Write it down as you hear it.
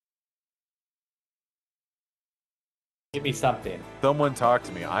Give me something. Someone talk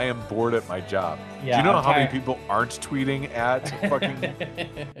to me. I am bored at my job. Do you Yeah, know I'm how many tired. people aren't tweeting at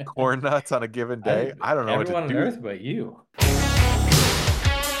fucking corn nuts on a given I day? think I don't know what to everyone on do. Earth but you.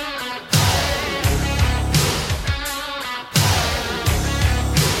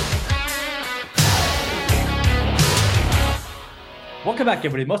 Welcome back,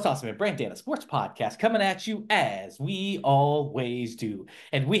 everybody. Most awesome and brand Dana Sports Podcast coming at you as we always do.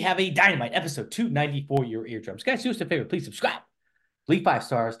 And we have a dynamite episode 290 for your eardrums. Guys, do us a favor. Please subscribe. Leave 5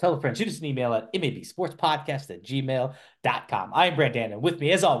 stars. Tell a friend. Shoot us an email at mabsportspodcast@gmail.com. I'm Brandon, and with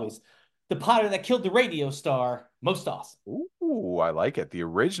me, as always, the potter that killed the radio star, Most Awesome. Ooh, I like it. The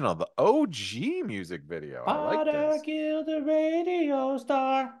original, the OG music video. I like Potter this. killed the radio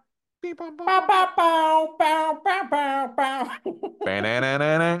star. Beep, bum, bum, Bow, bum, bum. bow, bow, bow, bow, bow, bow.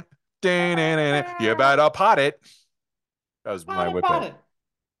 Ba-na-na-na-na. Da-na-na-na. You better pot it. That was my Potter, whip. potter.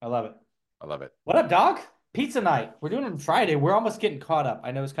 I love it. I love it. What up, dog? Pizza night. We're doing it on Friday. We're almost getting caught up.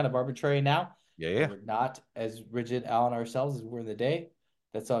 I know it's kind of arbitrary now, Yeah, and yeah. we're not as rigid on ourselves as we're in the day.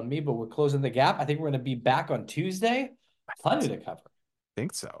 That's on me, but we're closing the gap. I think we're going to be back on Tuesday. I think Plenty so. to cover.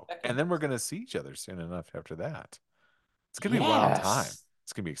 Think so. And Second. then we're gonna see each other soon enough after that. It's gonna be a wild time. Yes,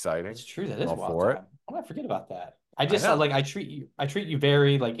 It's gonna be that's exciting. true. That I'm is all wild for it. time. I'm gonna forget about that. I I just know. like I treat you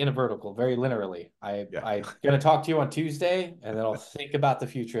very like in a vertical, very linearly. Yeah. I gonna talk to you on Tuesday, and then I'll think about the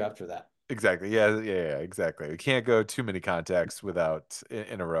future after that. Exactly. Yeah, yeah, yeah, exactly. We can't go too many contacts without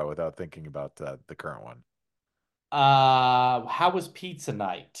in a row without thinking about the current one. How was pizza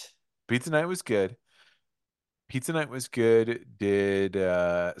night? Pizza night was good. Pizza night was good. Did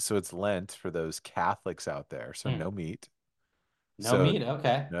so it's Lent for those Catholics out there, so Hmm. no meat. No So meat.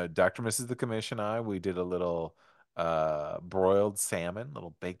 Okay. Dr. Mrs. the Commission and I, we did a little broiled salmon,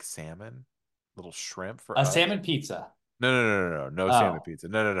 little baked salmon, little shrimp for A us. salmon pizza. No salmon Oh, pizza.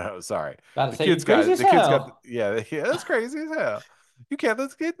 No. Sorry. about to The say you kids crazy got as the kids got hell. yeah, yeah, that's crazy as hell. You can't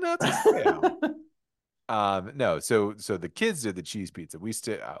let's get nuts as hell. No, so the kids did the cheese pizza.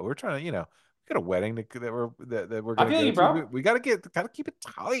 We're trying to, we got a wedding that we're I gonna feel go you, to. bro. We gotta keep it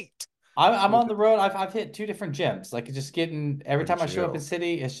tight. I'm With on the road. I've hit two different gyms. Like just getting every Look time at I show up in you.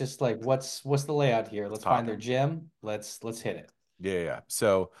 city, it's just like what's the layout here? It's Let's find their popping. gym. Let's hit it. Yeah, yeah.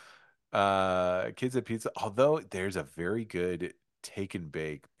 So kids at pizza, although there's a very good take and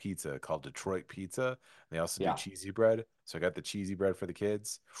bake pizza called Detroit Pizza. They also do Yeah, of cheesy bread. So I got the cheesy bread for the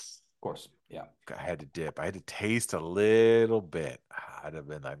kids. course. Yeah. I had to dip. I had to taste a little bit. I'd have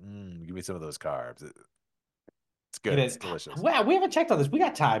been like, give me some of those carbs. It's It good. It's is. delicious. Wow, we haven't checked on this. We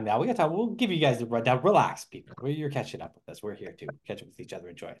got time now. We got time. We'll give you guys the rundown. Relax, people. You're catching up with us. We're here to catch up with each other.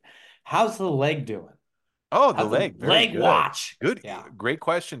 Enjoy it. How's the leg doing? Oh, the How's the leg. Very leg good. watch? Good. Yeah. Great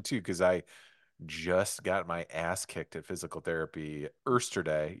question, too, because I just got my ass kicked at physical therapy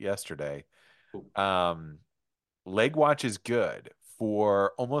yesterday. Ooh, Um, leg watch is good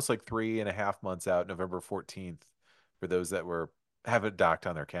for almost like 3.5 months out, November 14th, for those that have it docked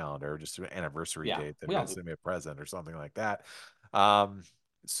on their calendar, just an anniversary yeah. date. They're We going all to do. send me a present or something like that. Um,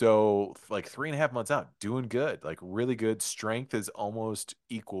 so like 3.5 months out, doing good, like really good. Strength is almost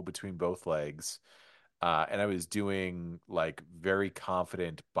equal between both legs. And I was doing like very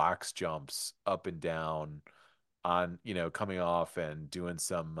confident box jumps up and down on, coming off and doing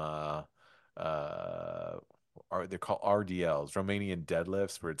some uh they're called RDLs, Romanian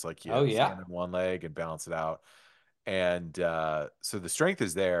deadlifts, where it's like Oh you stand yeah. on one leg and balance it out. And so the strength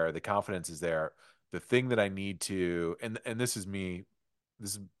is there, the confidence is there. The thing that I need to, and this is me,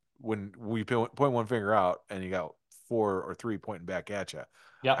 this is when we point one finger out and you got four or three pointing back at you.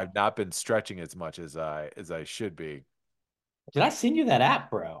 Yep. I've not been stretching as much as I should be. Did I send you that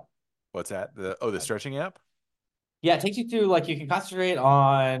app, bro? What's that? The stretching app? Yeah, it takes you through like you can concentrate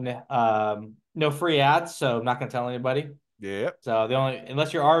on no free ads, so I'm not gonna tell anybody. Yep. So the only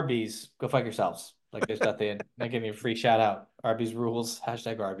unless you're Arby's, go fuck yourselves. Like there's nothing not giving you a free shout out. Arby's rules,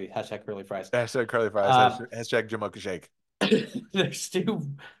 hashtag Arby, hashtag curly fries. Hashtag curly fries. Um Hashtag Jamocha shake. there's two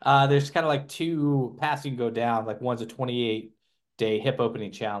there's kind of like two paths you can go down. Like one's a 28-day hip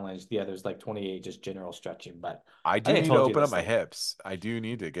opening challenge, the other's like 28 just general stretching. But I I do think I need to told you open up this my like hips. I do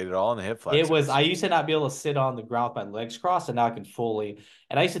need to get it all in the hip it was, flexors. I used to not be able to sit on the ground with my legs crossed, and now I can fully.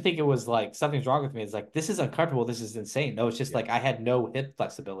 And I used to think it was like something's wrong with me. It's like, this is uncomfortable. This is insane. No, it's just like I Yes. had no hip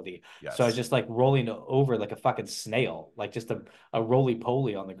flexibility. So I was Yes. just like rolling over like a fucking snail, like just a roly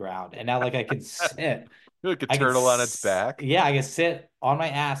poly on the ground. And now, like, I can sit. You're like a turtle on its back. Yeah, I can sit on my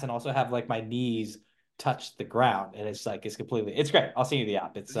ass and also have like my knees touch the ground. And it's like, it's great. I'll send you the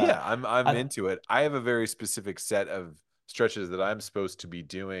app. Yeah, I'm I, into it. I have a very specific set of stretches that I'm supposed to be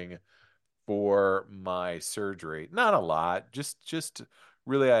doing for my surgery. Not a lot, just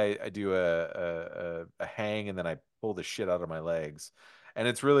really I do a hang and then I pull the shit out of my legs. And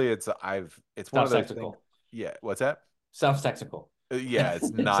it's one of Sounds those things. technical. Yeah, what's that? Sounds technical. Yeah, it's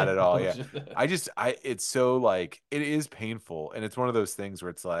not at all. Yeah. It's so like it is painful and it's one of those things where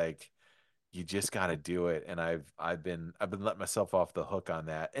it's like you just got to do it and I've been letting myself off the hook on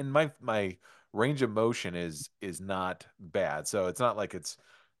that. And my range of motion is not bad. So it's not like it's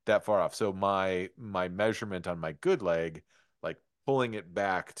that far off. So my measurement on my good leg, like pulling it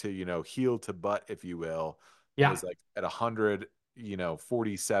back to, heel to butt if you will, Yeah, was like at 100,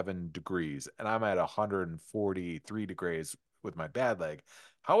 47 degrees and I'm at 143 degrees with my bad leg.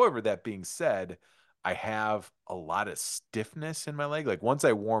 However, that being said, I have a lot of stiffness in my leg. Like once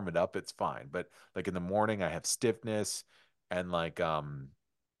I warm it up, it's fine. But like in the morning, I have stiffness and like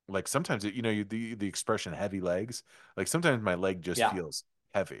sometimes the expression heavy legs. Like sometimes my leg just yeah, feels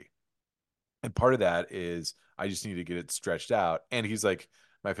heavy. And part of that is I just need to get it stretched out. And he's like,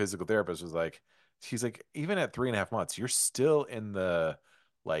 my physical therapist was like, he's like, even at 3.5 months, you're still in the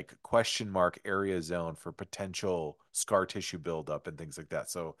like question mark area zone for potential scar tissue buildup and things like that.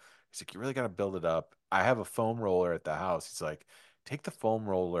 So he's like, you really got to build it up. I have a foam roller at the house. He's like, take the foam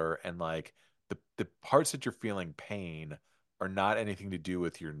roller and like the parts that you're feeling pain are not anything to do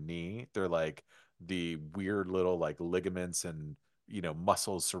with your knee. They're like the weird little like ligaments and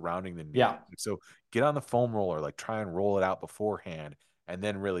muscles surrounding the knee. yeah, So get on the foam roller, like try and roll it out beforehand and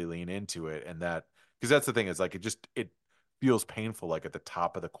then really lean into it. And that, because that's the thing is like it feels painful like at the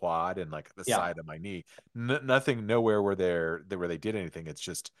top of the quad and like the yeah, side of my knee. Nothing nowhere where they did anything. It's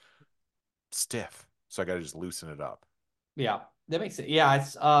just stiff. So I got to just loosen it up. yeah. That makes it. Yeah,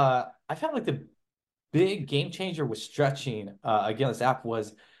 it's I found like the big game changer with stretching again this app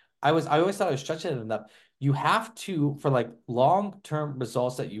was I always thought I was stretching it enough. You have to for like long-term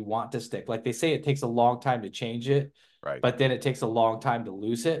results that you want to stick. Like they say it takes a long time to change it, Right. but then it takes a long time to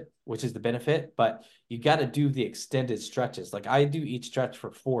lose it, which is the benefit. But you got to do the extended stretches. Like I do each stretch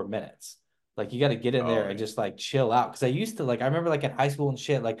for 4 minutes. Like you got to get in there Oh and yeah. just like chill out. Cause I used to like I remember like in high school and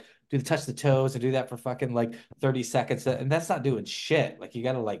shit, like do the touch the toes and do that for fucking like 30 seconds. And that's not doing shit. Like you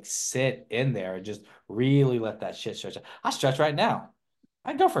got to like sit in there and just really let that shit stretch. I stretch right now.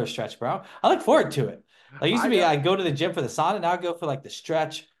 I go for a stretch, bro. I look forward to it. Like used to I be, know. I go to the gym for the sauna. Now I go for like the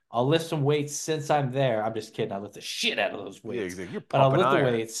stretch. I'll lift some weights since I'm there. I'm just kidding. I lift the shit out of those Yeah, weights, exactly. You're but I'll pumping lift the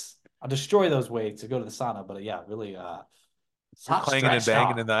iron. weights. I'll destroy those weights to go to the sauna. But yeah, really, it's You're hot clanging and stretch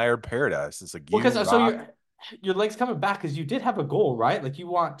banging in talk. the iron paradise. It's like Well, you because so rock. your legs coming back because you did have a goal, right? Like you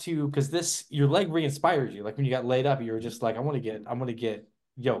want to because this your leg re-inspires you. Like when you got laid up, you were just like, I want to get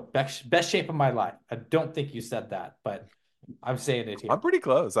best shape of my life. I don't think you said that, but I'm saying it I'm here. pretty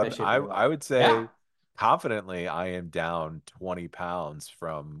close. Best shape of your I life. would Yeah. say confidently I am down 20 pounds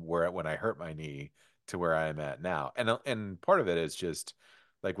from where when I hurt my knee to where I am at now. And part of it is just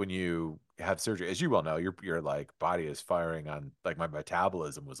like when you have surgery, as you well know, your like body is firing on like my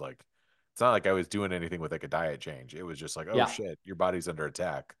metabolism was like it's not like I was doing anything with like a diet change. It was just like, oh Yeah. shit, your body's under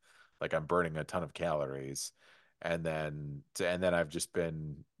attack. Like I'm burning a ton of calories. And then I've just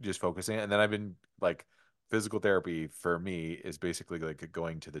been just focusing and then I've been like physical therapy for me is basically like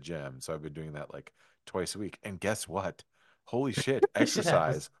going to the gym. So I've been doing that like twice a week. And guess what? Holy shit, Shit happens.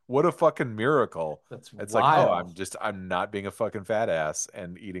 exercise. What a fucking miracle. That's It's like, oh, wild. I'm not being a fucking fat ass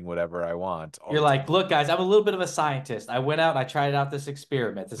and eating whatever I want all You're the like, time. look, guys, I'm a little bit of a scientist. I went out and I tried out this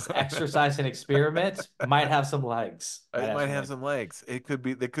experiment. This exercise and experiment might have some legs. Might It have might some have legs. some legs.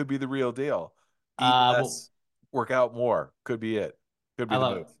 That could be the real deal. Eat Well, less, work out more. Could be it. Could be I the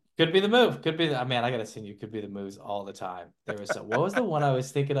love move. it. Could be the move. Could be the, man, I gotta send you could be the moves all the time. There was what was the one I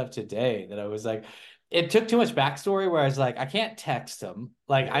was thinking of today that I was like, it took too much backstory where I was like, I can't text him.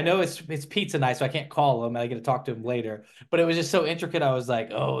 Like I Yeah. know it's pizza night, so I can't call him and I get to talk to him later. But it was just so intricate. I was like,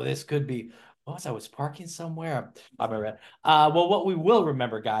 oh, this could be I was parking somewhere. I remember. Well, what we will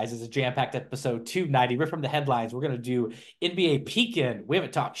remember, guys, is a jam-packed episode 290. Rip from the headlines. We're gonna do NBA Pekin. We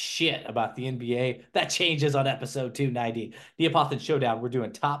haven't talked shit about the NBA. That changes on episode 290. The Apothen Showdown. We're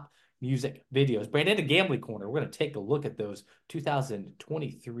doing top music videos. Brandon, a gambling corner. We're going to take a look at those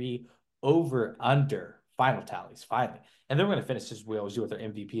 2023 over under final tallies finally. And then we're going to finish as we always do with our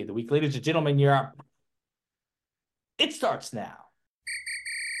MVP of the week. Ladies and gentlemen, you're up. It starts now.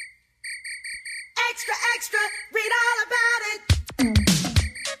 Extra, extra, read all about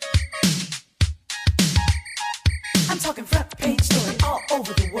it. I'm talking front page story all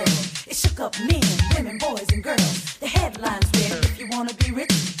over the world. It shook up men, women, boys, and girls. The headlines read, if you want to be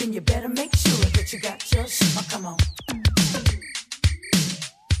rich, then you better make sure that you got your shit. Oh, come on.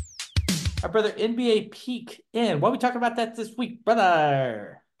 Our brother NBA peak in. What are we talking about that this week,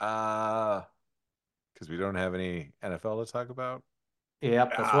 brother? Uh, because we don't have any NFL to talk about. Yep,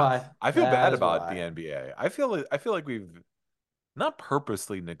 that's Ah, why. I feel That bad is about the why. NBA. I feel like we've not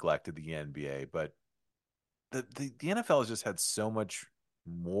purposely neglected the NBA, but the NFL has just had so much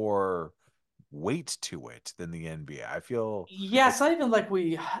more weight to it than the NBA. I feel Yeah, like, it's not like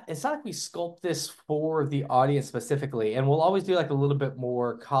we sculpt this for the audience specifically, and we'll always do like a little bit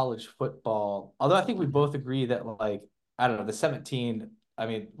more college football. Although I think we Mhm. both agree that like I don't know, the 17, I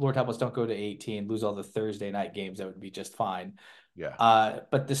mean, Lord help us don't go to 18, lose all the Thursday night games, that would be just fine. Yeah.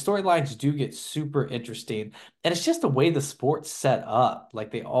 But the storylines do get super interesting, and it's just the way the sport's set up.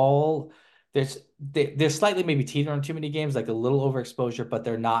 Like they all they're slightly maybe teetering on too many games, like a little overexposure, but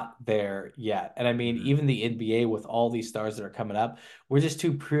they're not there yet. And I mean, Mhm. even the NBA with all these stars that are coming up, we're just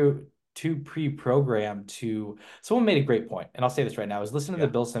too pre-programmed to. Someone made a great point, and I'll say this right now. I was listening to Yeah.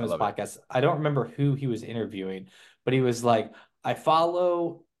 the Bill I Simmons love it. podcast. I don't remember who he was interviewing, but he was like, I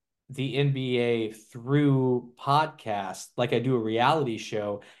follow the NBA through podcast, like I do a reality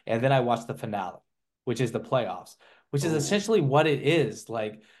show, and then I watch the finale, which is the playoffs, which is Oh, essentially what it is.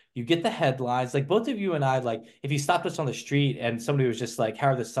 Like you get the headlines, like both of you and I, like if you stopped us on the street and somebody was just like, "How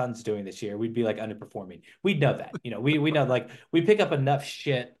are the Suns doing this year?" We'd be like underperforming. We'd know that, we know like we pick up enough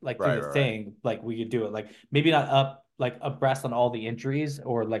shit like through right, the right, right. thing, like we could do it. Like maybe not up like abreast on all the injuries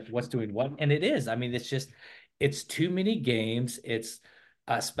or like what's doing what, and it is. I mean, it's too many games.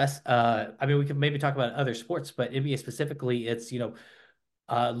 I mean, we could maybe talk about other sports, but NBA specifically, it's,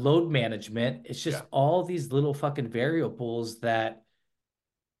 load management. It's just Yeah. all these little fucking variables that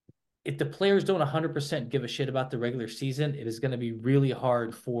if the players don't 100% give a shit about the regular season, it is going to be really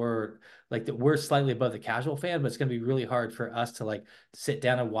hard for like that. We're slightly above the casual fan, but it's going to be really hard for us to like sit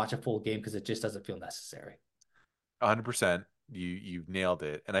down and watch a full game because it just doesn't feel necessary. 100%. You've nailed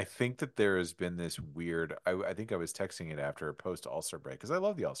it. And I think that there has been this weird, I think I was texting it after a post All-Star break because I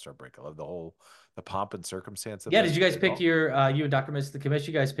love the All-Star break. I love the pomp and circumstance of Yeah, it did you guys because pick your you and Dr. Miss the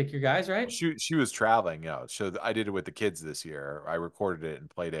commission? You guys pick your guys, right? she was traveling, so I did it with the kids this year. I recorded it and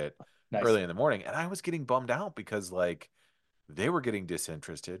played it Nice. early in the morning, and I was getting bummed out because like they were getting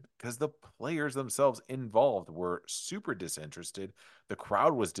disinterested because the players themselves involved were super disinterested. The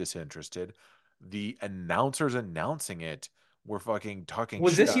crowd was disinterested. The announcers announcing it were fucking talking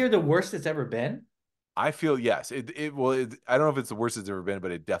Was shit this on. year the worst it's ever been? I feel yes. I don't know if it's the worst it's ever been,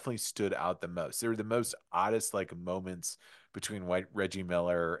 but it definitely stood out the most. There were the most oddest like moments between White Reggie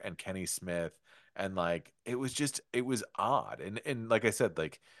Miller and Kenny Smith, and like it was odd. And like I said,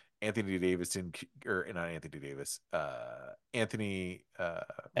 like Anthony Davis didn't or not Anthony Davis, Anthony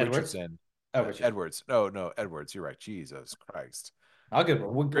Edwards? Richardson, Oh, Richardson. Edwards. No, no, Edwards. You're right. Jesus Christ. I'll get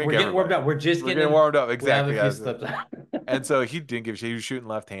we're, Drink we're getting warmed everybody. up. We're just We're getting getting in. warmed up. We have a Exactly. few slips. And so he didn't give a shit. He was shooting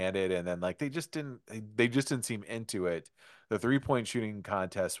left-handed, and then like they just didn't seem into it. The three-point shooting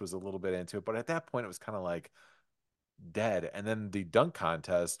contest was a little bit into it, but at that point it was kind of like dead. And then the dunk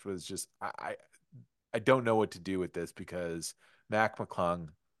contest was just I don't know what to do with this because Mac McClung,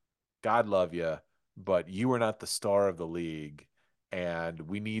 God love you, but you are not the star of the league, and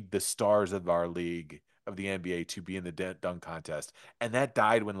we need the stars of our league of the NBA to be in the dunk contest. And that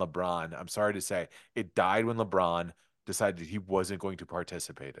died when LeBron, I'm sorry to say, it died when LeBron decided he wasn't going to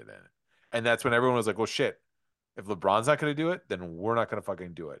participate in it. And that's when everyone was like, well, shit, if LeBron's not going to do it, then we're not going to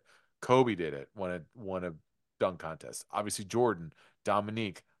fucking do it. Kobe did it, won a dunk contest. Obviously, Jordan,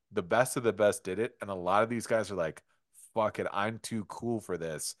 Dominique, the best of the best did it. And a lot of these guys are like, fuck it, I'm too cool for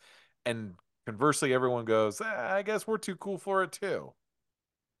this. And conversely, everyone goes, I guess we're too cool for it too.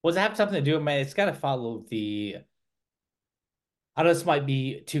 Well, does it have something to do with, man? It's got to follow I know this might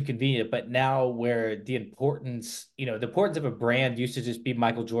be too convenient, but now where the importance of a brand used to just be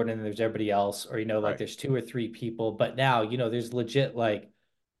Michael Jordan and there's everybody else, or, like Right. there's two or three people, but now, there's legit like,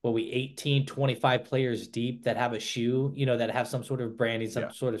 what we 18, 25 players deep that have a shoe, that have some sort of branding, some Yeah.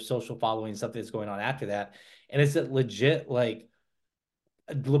 sort of social following, something that's going on after that. And is it legit like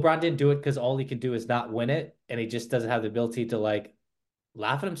LeBron didn't do it because all he can do is not win it, and he just doesn't have the ability to like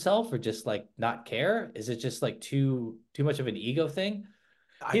laugh at himself or just like not care? Is it just like too much of an ego thing?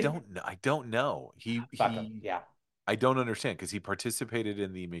 He I don't know. yeah. I don't understand because he participated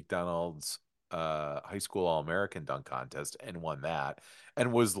in the McDonald's high school All-American dunk contest and won that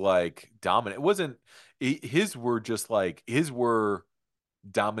and was like dominant. It wasn't his were just like his were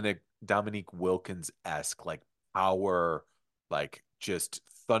Dominique Wilkins-esque, like power, like just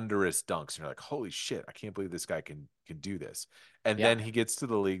thunderous dunks. And you're like, holy shit, I can't believe this guy can do this. And Yeah. then he gets to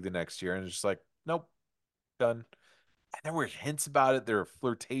the league the next year and it's just like, nope, done. And there were hints about it, there were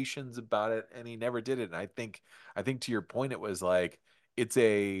flirtations about it, and he never did it. And I think to your point, it was like it's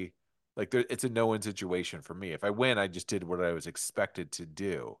a it's a no-win situation for me. If I win, I just did what I was expected to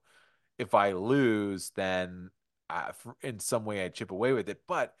do. If I lose, then in some way I chip away with it.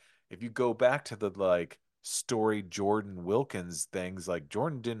 But if you go back to the like story Jordan Wilkins things, like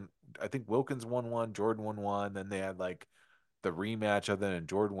Jordan didn't. I think Wilkins won one, Jordan won one. Then they had like the rematch of it, and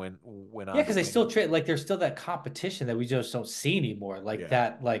Jordan went Yeah, on to because they win. still trade like there's still that competition that we just don't see anymore.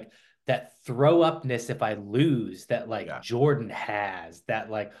 Yeah, Like that throw upness if I lose that like yeah, Jordan has, that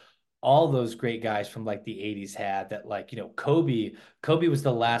like all those great guys from like the 80s had that like, Kobe was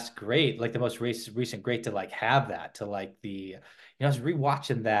the last great, like the most recent great to like have that to like I was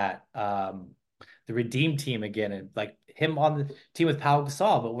rewatching that the Redeem team again and like him on the team with Pau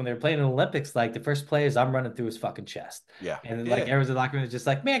Gasol, but when they were playing in the Olympics, like the first players I'm running through his fucking chest. yeah, And then like yeah. everyone's in the locker room is just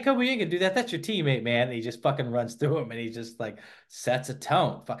like, man, Kobe, you ain't gonna do that. That's your teammate, man. And he just fucking runs through him and he just like sets a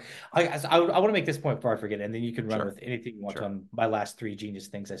tone. I want to make this point before I forget, and then you can run Sure, with anything you want to sure. on my last three genius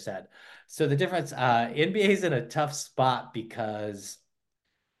things I said. So the difference, NBA is in a tough spot because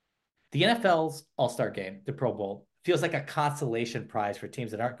the NFL's All-Star game, the Pro Bowl, feels like a consolation prize for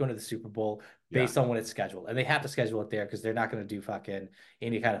teams that aren't going to the Super Bowl Yeah, based on when it's scheduled. And they have to schedule it there because they're not going to do fucking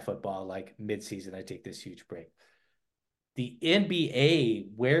any kind of football like mid-season. I take this huge break. The NBA,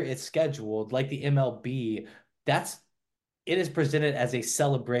 where it's scheduled, like the MLB, that's it is presented as a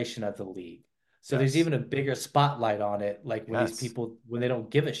celebration of the league. So there's yes, even a bigger spotlight on it, like when these yes. people when they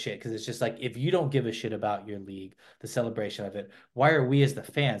don't give a shit, because it's just like if you don't give a shit about your league, the celebration of it, why are we as the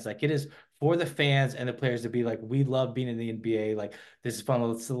fans? Like it is for the fans and the players to be like, we love being in the NBA, like this is fun,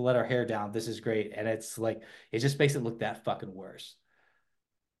 let's let our hair down, this is great. And it's like it just makes it look that fucking worse.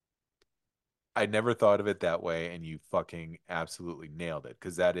 I never thought of it that way, and you fucking absolutely nailed it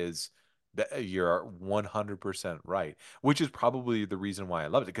because that you're 100% right, which is probably the reason why I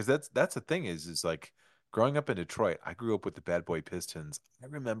loved it because that's the thing is like growing up in Detroit, I grew up with the Bad Boy Pistons. I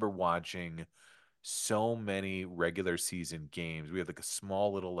remember watching so many regular season games. We had like a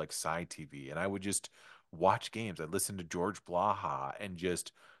small little like side TV, and I would just watch games. I'd listen to George Blaha and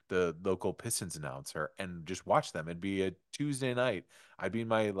just the local Pistons announcer and just watch them. It'd be a Tuesday night. I'd be in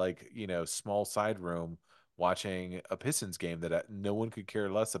my like, small side room watching a Pistons game that no one could care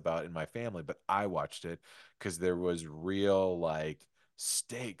less about in my family, but I watched it because there was real like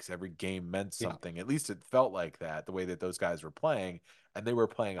stakes. Every game meant Yeah. something. At least it felt like that, the way that those guys were playing and they were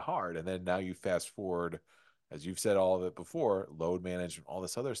playing hard. And then now you fast forward, as you've said all of it before, load management, all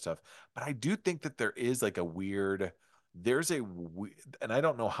this other stuff. But I do think that there is like a weird, there's a, and I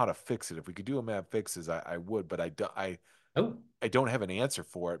don't know how to fix it. If we could do a MAB fixes, I would, but Oh, I don't have an answer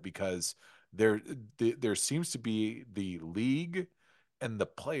for it because there there seems to be the league and the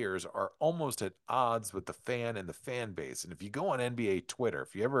players are almost at odds with the fan and the fan base. And if you go on NBA Twitter,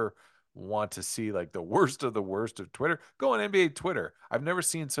 if you ever want to see like the worst of Twitter, go on NBA Twitter. I've never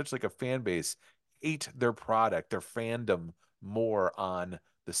seen such like a fan base hate their product, their fandom more on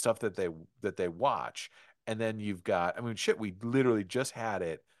the stuff that they watch. And then you've got, I mean, shit, we literally just had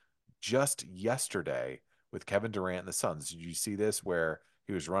it just yesterday with Kevin Durant and the Suns. Did you see this where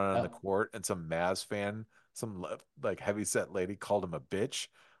he was running on the no. court and some Mavs fan, some like heavy set lady called him a bitch,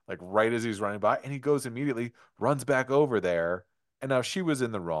 like right as he was running by, and he goes immediately, runs back over there. And now she was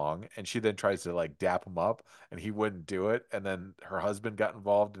in the wrong, and she then tries to like dap him up, and he wouldn't do it. And then her husband got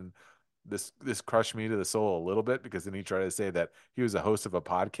involved, and this crushed me to the soul a little bit because then he tried to say that he was a host of a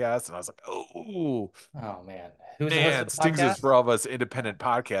podcast, and I was like, oh, Oh man. Who's the host of man, the stings us podcast? for all of us independent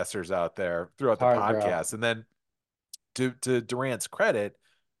podcasters out there throughout the Hard, bro. podcast. And then to Durant's credit,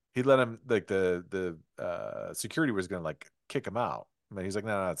 he let him like the security was gonna like kick him out. And then he's like,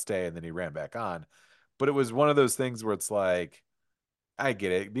 no, stay. And then he ran back on. But it was one of those things where it's like, I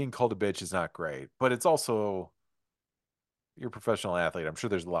get it. Being called a bitch is not great, but it's also you're a professional athlete. I'm sure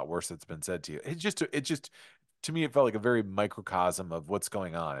there's a lot worse that's been said to you. It just to me, it felt like a very microcosm of what's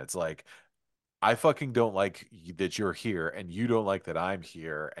going on. It's like I fucking don't like that you're here and you don't like that I'm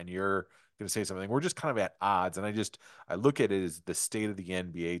here and you're going to say something. We're just kind of at odds. And I look at it as the state of the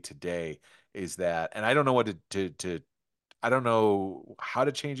NBA today is that, and I don't know what I don't know how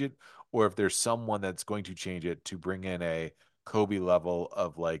to change it or if there's someone that's going to change it to bring in a Kobe level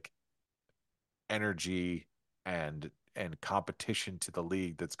of like energy and competition to the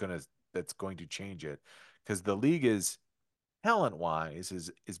league that's going to change it. Because the league is talent wise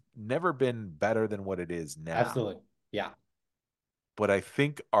is never been better than what it is now. Absolutely. Yeah. But I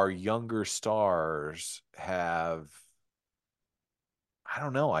think our younger stars have I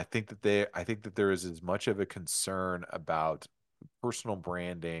don't know. I think that there is as much of a concern about personal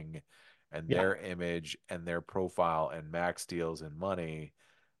branding and Yeah. their image and their profile and max deals and money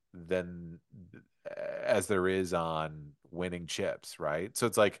than as there is on winning chips, right? So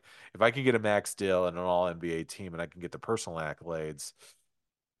it's like if I can get a max deal and an all NBA team and I can get the personal accolades,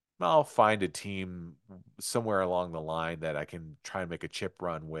 I'll find a team somewhere along the line that I can try and make a chip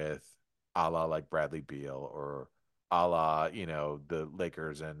run with, a la like Bradley Beal or a la, the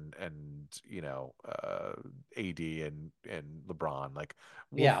Lakers and AD and LeBron. Like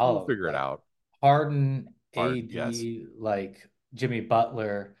we'll Yeah, we'll all figure it like out. Harden, Harden, yes. AD, like Jimmy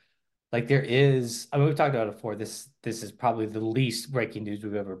Butler. Like there is, I mean, we've talked about it before. This is probably the least breaking news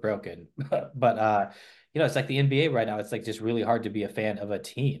we've ever broken. But it's like the NBA right now. It's like just really hard to be a fan of a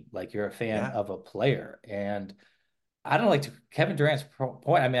team. Like you're a fan Yeah. of a player. And I don't like to Kevin Durant's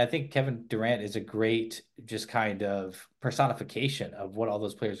point. I mean, I think Kevin Durant is a great just kind of personification of what all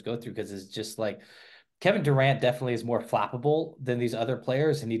those players go through because it's just like Kevin Durant definitely is more flappable than these other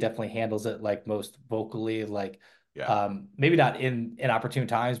players, and he definitely handles it like most vocally, like Yeah. maybe not in opportune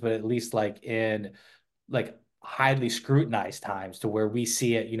times, but at least like in like highly scrutinized times to where we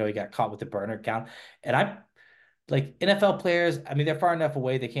see it, he got caught with the burner account. And I'm like NFL players, I mean, they're far enough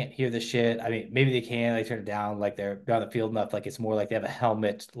away they can't hear the shit. I mean, maybe they can, they turn it down, like they're on the field enough, like it's more like they have a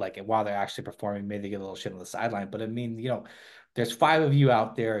helmet, like while they're actually performing, maybe they get a little shit on the sideline. But I mean, there's five of you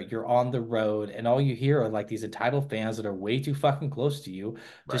out there, you're on the road, and all you hear are like these entitled fans that are way too fucking close to you,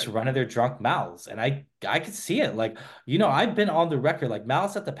 just Right. running their drunk mouths. And I could see it. Like, I've been on the record, like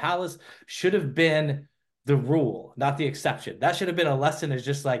Malice at the Palace should have been the rule, not the exception. That should have been a lesson. Is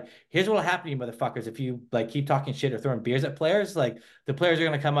just like, here's what'll happen to you motherfuckers if you like keep talking shit or throwing beers at players. Like the players are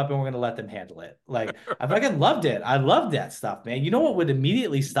gonna come up and we're gonna let them handle it. Like I fucking loved it. I loved that stuff, man. You know what would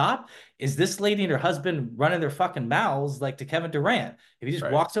immediately stop is this lady and her husband running their fucking mouths like to Kevin Durant. If he just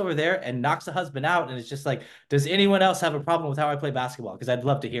Right. walks over there and knocks the husband out, and it's just like, does anyone else have a problem with how I play basketball? Because I'd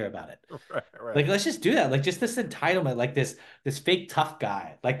love to hear about it. Right. Like, Right. let's just do that. Like, just this entitlement, like this fake tough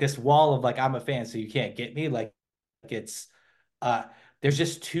guy, like this wall of like, I'm a fan, so you can't get me. Like it's uh there's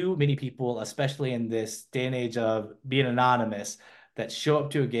just too many people, especially in this day and age of being anonymous, that show up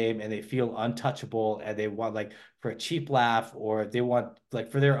to a game and they feel untouchable and they want like for a cheap laugh or they want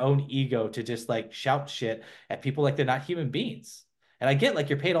like for their own ego to just like shout shit at people like they're not human beings. And I get like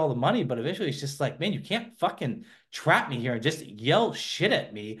you're paid all the money, but eventually it's just like, man, you can't fucking trap me here and just yell shit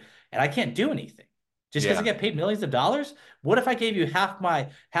at me and I can't do anything. Just because I Yeah. get paid millions of dollars? What if I gave you half my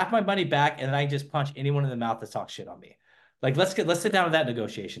money back and then I just punch anyone in the mouth that talks shit on me? Like let's sit down at that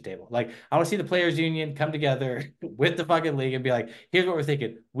negotiation table. Like I want to see the players union come together with the fucking league and be like, here's what we're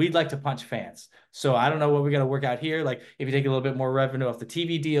thinking. We'd like to punch fans. So I don't know what we're gonna work out here. Like if you take a little bit more revenue off the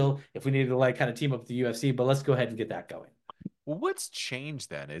TV deal, if we need to like kind of team up with the UFC, but let's go ahead and get that going. Well, what's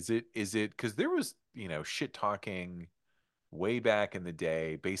changed then? Is it because there was, shit talking way back in the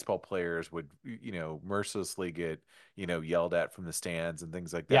day? Baseball players would, mercilessly get, yelled at from the stands and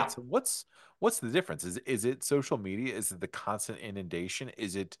things like that. Yeah. So what's the difference? Is it social media? Is it the constant inundation?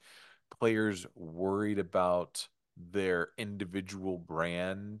 Is it players worried about their individual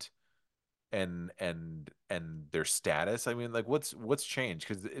brand and their status? I mean, like what's changed?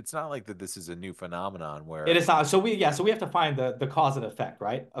 Because it's not like that this is a new phenomenon It where, is not. So we have to find the cause and effect,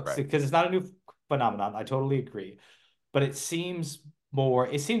 right? right. Because it's not a new phenomenon. I totally agree. But it seems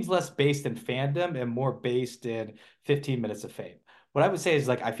less based in fandom and more based in 15 minutes of fame. What I would say is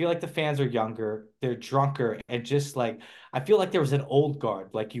like I feel like the fans are younger, they're drunker, and just like I feel like there was an old guard.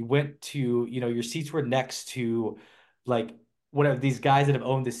 Like you went to, your seats were next to like whatever these guys that have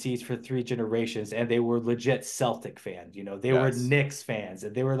owned the seats for three generations and they were legit Celtic fans, they were Yes. Knicks fans,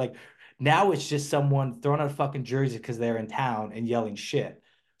 and they were like now it's just someone throwing out a fucking jersey because they're in town and yelling shit.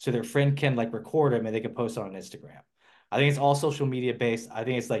 So their friend can like record them and they can post it on Instagram. I think it's all social media based. I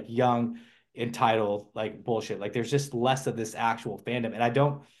think it's like young, entitled, like bullshit. Like there's just less of this actual fandom. And I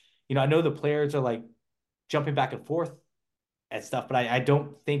don't, I know the players are like jumping back and forth and stuff, but I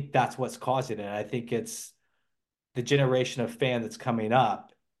don't think that's what's causing it. I think it's the generation of fan that's coming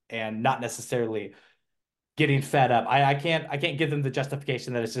up and not necessarily getting fed up. I can't give them the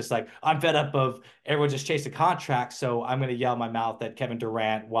justification that it's just like I'm fed up of everyone just chasing contracts, so I'm gonna yell my mouth at Kevin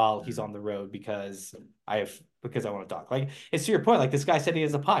Durant while he's Mm. on the road because I want to talk. Like it's to your point, like this guy said he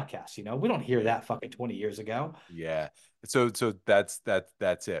has a podcast, we don't hear Yeah. that fucking 20 years ago. Yeah. So that's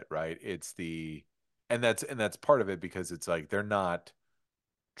it, right? It's the and that's part of it because it's like they're not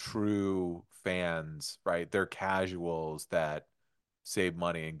true fans, right? They're casuals that save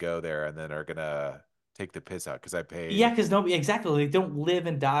money and go there and then are gonna take the piss out because I Yeah, paid. because nobody exactly they don't live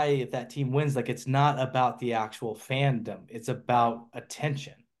and die if that team wins. Like it's not about the actual fandom, it's Right. about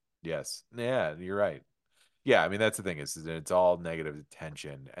attention. Yes. Yeah, you're right. Yeah, I mean that's the thing is that it's all negative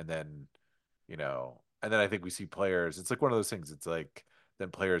attention and then I think we see players. It's like one of those things. It's like then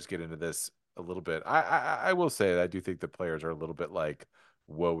players get into this a little bit. I will say that I do think the players are a little bit like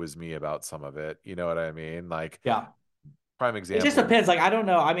woe is me about some of it. You know what I mean? Like Yeah. prime It just example. depends. Like I don't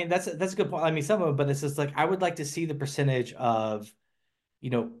know. I mean, that's a good point. I mean, some of them, but it's just like I would like to see the percentage of, you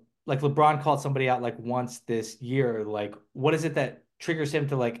know, like LeBron called somebody out like once this year. Like, what is it that triggers him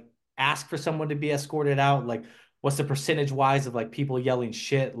to like ask for someone to be escorted out? Like, what's the percentage wise of like people yelling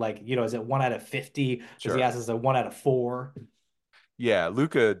shit? Like, is it 1 out of 50? Does he Sure. ask as a 1 out of 4? Yeah,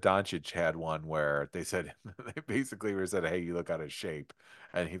 Luka Doncic had one where they said they basically were said, "Hey, you look out of shape,"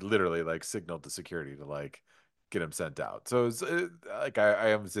 and he literally like signaled to security to like get him sent out. So it's like I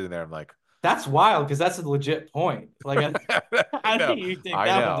am sitting there, I'm like, That's wild because that's a legit point. Like, I no, think you take I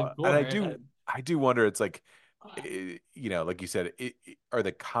that one to know, and court. I do wonder. It's like, like you said, are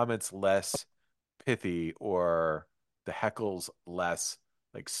the comments less pithy or the heckles less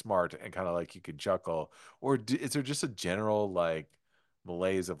like smart and kind of like you could chuckle, or is there just a general like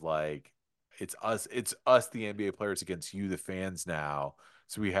malaise of like it's us the NBA players against you the fans now,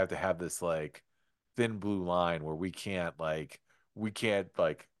 so we have to have this like thin blue line where we can't like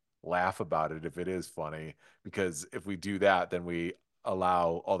laugh about it if it is funny, because if we do that then we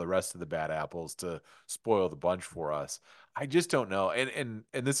allow all the rest of the bad apples to spoil the bunch for us. I just don't know. And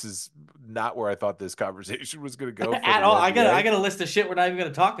this is not where I thought this conversation was going to go for At the all. I NBA. got a list of shit we're not even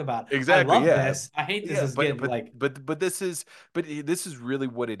gonna talk about. I Exactly. love Yeah. this. I hate this Yeah, is getting like this is really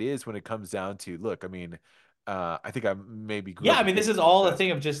what it is when it comes down to, look, I mean, I think I maybe grew yeah, up I a mean this kid is all a that thing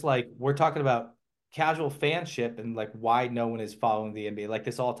of just like we're talking about casual fanship and like why no one is following the NBA. Like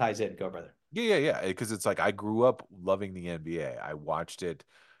this all ties in. Go, brother. yeah, because it's like I grew up loving the NBA. I watched it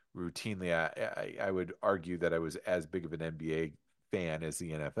routinely. I would argue that I was as big of an NBA fan as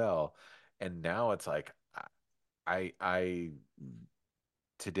the NFL, and now it's like I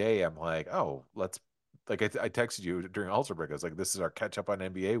today I'm like, oh, let's like I texted you during Ulster break. I was like, this is our catch up on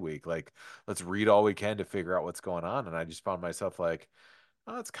NBA week. Like, let's read all we can to figure out what's going on. And I just found myself like,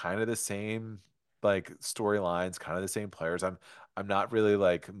 oh, it's kind of the same like storylines, kind of the same players. I'm not really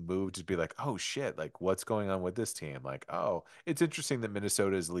like moved to be like, oh shit, like what's going on with this team? Like, oh, it's interesting that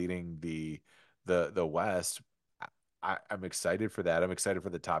Minnesota is leading the West. I'm excited for that. I'm excited for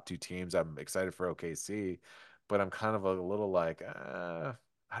the top two teams. I'm excited for OKC, but I'm kind of a little like,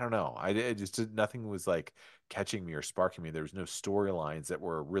 I don't know. I just nothing was like catching me or sparking me. There was no storylines that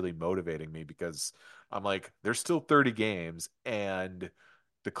were really motivating me, because I'm like, there's still 30 games and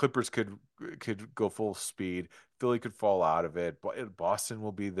the Clippers could go full speed. Philly could fall out of it. Boston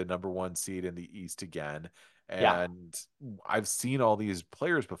will be the number one seed in the East again. Yeah. And I've seen all these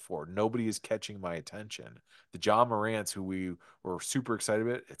players before. Nobody is catching my attention. The John Morants, who we were super excited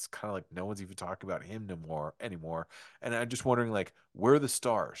about, it's kind of like no one's even talking about him no more anymore. And I'm just wondering, like, where are the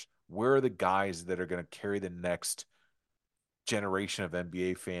stars? Where are the guys that are going to carry the next generation of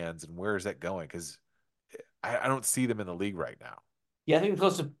NBA fans, and where is that going? Because I don't see them in the league right now. Yeah, I think the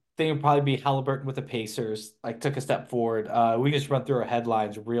closest thing would probably be Halliburton with the Pacers. Like took a step forward. We just run through our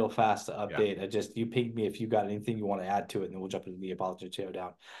headlines real fast to Yeah. update. I just you ping me if you got anything you want to add to it, and then we'll jump into the apology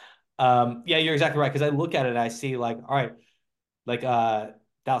showdown. Yeah, you're exactly right. Because I look at it, and I see like, all right, like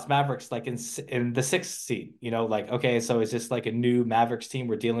Dallas Mavericks, like in the sixth seed. Like okay, so is this like a new Mavericks team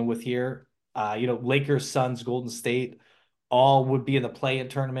we're dealing with here? Lakers, Suns, Golden State, all would be in the play-in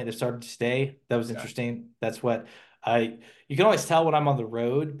tournament if started to stay. That was Yeah. interesting. That's what I. You can always tell when I'm on the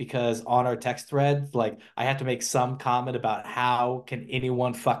road because on our text thread, like I have to make some comment about how can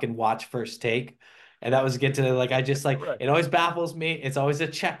anyone fucking watch First Take. And that was get to like I just like Right. it always baffles me. It's always a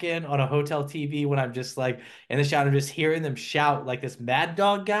check-in on a hotel TV when I'm just like in the shower, just hearing them shout like this Mad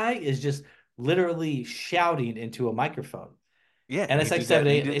Dog guy is just literally shouting into a microphone. Yeah, And and it's like 7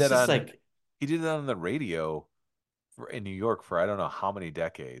 8. It's just like, he did that on the radio in New York for I don't know how many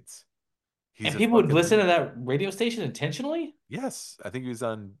decades. He's and a people would listen to fucking that radio station intentionally. yes. I think he was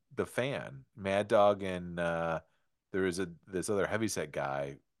on The Fan, Mad Dog, and there was this other heavyset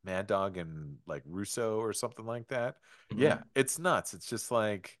guy, Mad Dog and like Russo or something like that. Yeah, Mhm. it's nuts. It's just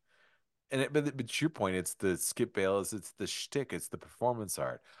like, but to your point, it's the Skip Bayless, it's the shtick, it's the performance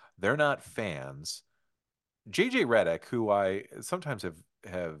art. They're not fans. JJ Redick, who I sometimes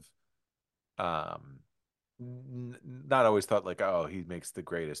have um not always thought like, oh, he makes the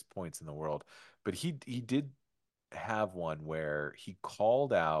greatest points in the world, but he did have one where he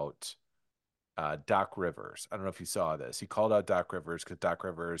called out Doc Rivers. I don't know if you saw this. He called out Doc Rivers because Doc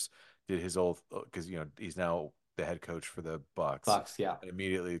Rivers did his old, because he's now the head coach for the Bucks, Bucks, yeah. and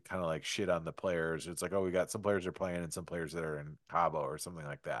immediately kind of like shit on the players. It's like, oh, we got some players are playing and some players that are in Cabo or something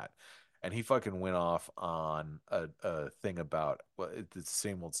like that. And he fucking went off on a thing about, well, it's the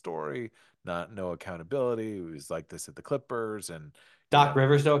same old story, not no accountability. It was like this at the Clippers, and you Doc know,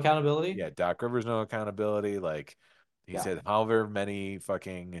 Rivers, no accountability. yeah, Doc Rivers no accountability. Like he Yeah. said, however many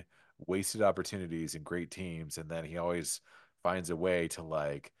fucking wasted opportunities and great teams, and then he always finds a way to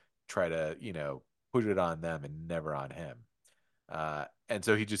like try to, put it on them and never on him. And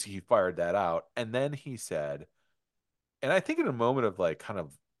so he fired that out, and then he said, and I think in a moment of like kind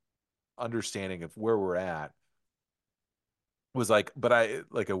of understanding of where we're at, was like, but I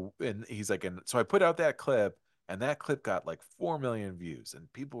like and he's like, and so I put out that clip, and that clip got like 4 million views,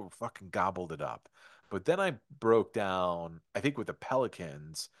 and people were fucking gobbled it up. But then I broke down, I think with the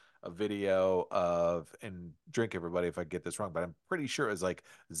Pelicans, a video of, and drink everybody if I get this wrong, but I'm pretty sure it was like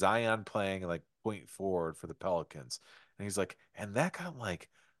Zion playing like point forward for the Pelicans. And he's like, and that got like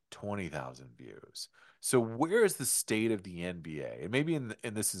 20,000 views. So where is the state of the NBA? And maybe and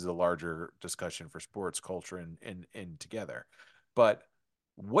this is a larger discussion for sports culture and together. But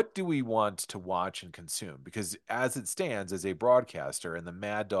what do we want to watch and consume? Because as it stands, as a broadcaster and the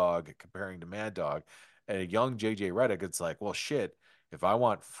Mad Dog comparing to Mad Dog and a young JJ Redick, it's like, well, shit, if I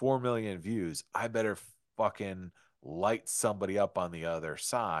want 4 million views, I better fucking light somebody up on the other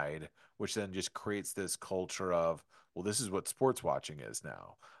side, which then just creates this culture of, well, this is what sports watching is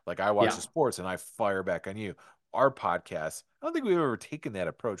now. Like I watch the Yeah. sports and I fire back on you. Our podcast, I don't think we've ever taken that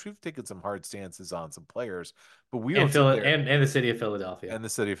approach. We've taken some hard stances on some players, but we And don't sit Phil there. and the city of Philadelphia. And the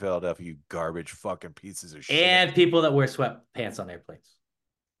city of Philadelphia, you garbage fucking pieces of shit. And people that wear sweatpants on airplanes.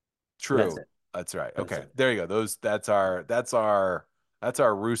 That's True. it. That's right. That's Okay. it. There you go. That's our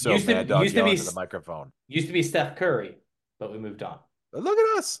Russo Used to Mad Dog used to be yelling to the microphone. used to be Steph Curry, but we moved on. But look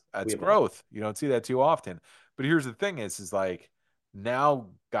at us. We That's evolved. growth. You don't see that too often. But here's the thing is like now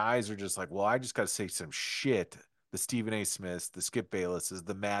guys are just like, well, I just got to say some shit. The Stephen A. Smiths, the Skip Baylesses,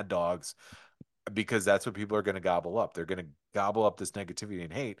 the Mad Dogs, because that's what people are going to gobble up. They're going to gobble up this negativity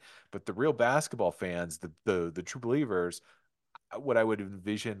and hate. But the real basketball fans, the true believers, what I would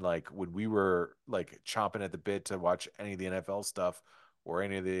envision like when we were like chomping at the bit to watch any of the NFL stuff or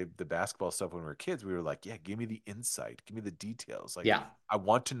any of the basketball stuff when we were kids, we were like, yeah, give me the insight, give me the details. Like Yeah. I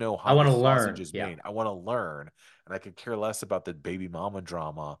want to know I how want to this sausage learn. is Yeah. made. I want to learn, and I could care less about the baby mama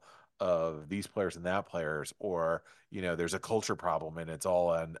drama of these players and that players, or there's a culture problem and it's all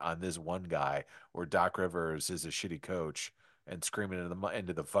on this one guy, or Doc Rivers is a shitty coach and screaming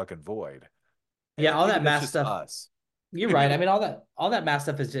into the fucking void. Yeah, And all maybe that that's math just stuff. us. You're Maybe right. I mean, all that math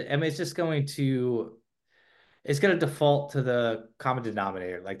stuff is just, I mean, it's going to default to the common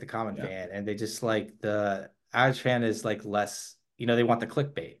denominator, like the common yeah. fan. And they just like the average fan is like less, they want the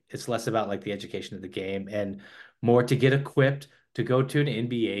clickbait. It's less about like the education of the game and more to get equipped to go to an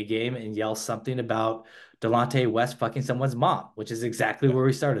NBA game and yell something about Delonte West fucking someone's mom, which is exactly Yeah. where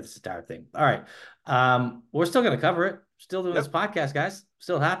we started this entire thing. All right. We're still going to cover it. Still doing this Yep. podcast, guys.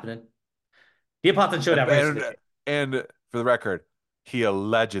 Still happening. The Apothon Showdown race of the And, day. and for the record, he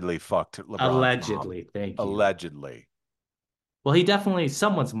allegedly fucked LeBron's mom. Allegedly. Thank you. Allegedly. Well, he definitely,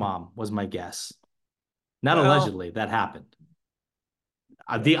 someone's mom was my guess. Not Well, allegedly, that happened.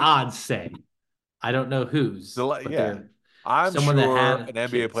 The odds say. I don't know whose, but yeah. they're I'm someone that sure an had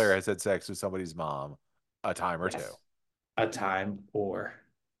NBA player kids. has had sex with somebody's mom a time or two. Yes. A time or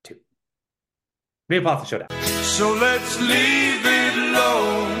two. The Apothon Showdown. So let's leave it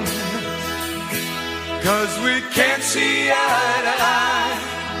alone, 'cause we can't see eye to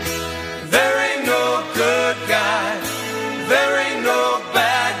eye. There ain't no good guy, there ain't no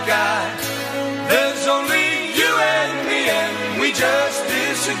bad guy. There's only you and me, and we just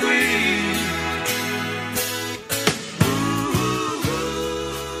disagree.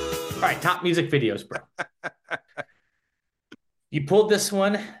 All right, top music videos, bro. You pulled this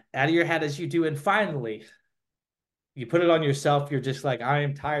one out of your hat as you do, and finally, you put it on yourself. You're just like, I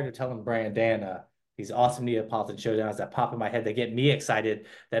am tired of telling Brandana these awesome Neapolitan showdowns that pop in my head that get me excited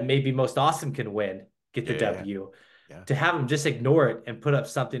that maybe most awesome can win, get the W. Yeah. To have him just ignore it and put up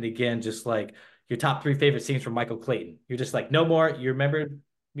something again, just like your top 3 favorite scenes from Michael Clayton. You're just like, no more. You remember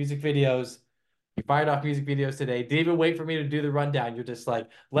music videos. You fired off music videos today. Didn't even wait for me to do the rundown. You're just like,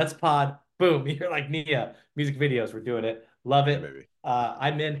 let's pod. Boom. You're like, Nia, music videos. We're doing it. Love Yeah, it. baby.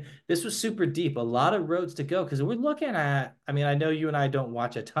 I'm in. This was super deep. A lot of roads to go because we're looking at, I mean, I know you and I don't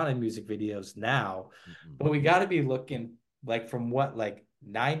watch a ton of music videos now, Mm-mm. but we got to be looking like from what, like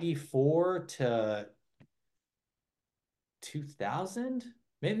 94 to 2000?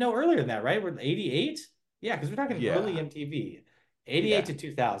 Maybe no earlier than that, right? We're 88? Yeah, because we're talking Yeah. early MTV. 88 Yeah. to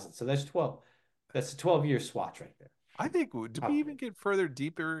 2000. So that's 12. That's a 12-year swatch right there. I think, did we Probably. even get further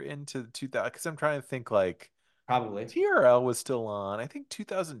deeper into 2000? Because I'm trying to think like Probably. TRL was still on. I think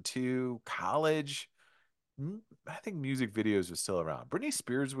 2002, college. I think music videos was still around. Britney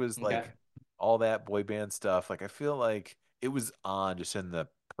Spears was Okay. like all that boy band stuff. Like I feel like it was on just in the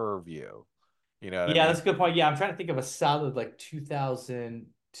purview. You know what I Yeah, mean? that's a good point. Yeah, I'm trying to think of a solid like 2000.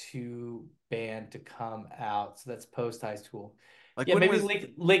 to band to come out. So that's post high school. Like Yeah, when maybe was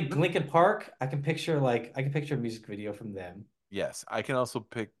when Lincoln Park. I can picture a music video from them. Yes, I can also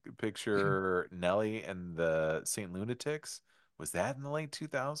picture Nelly and the Saint Lunatics. Was that in the late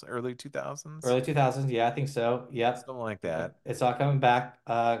 2000s, early 2000s? Early 2000s. Yeah, I think so. Yep. Something like that. Yep. It's all coming back.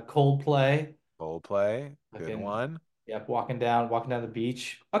 Coldplay. Coldplay, good Fucking one. yep, walking down the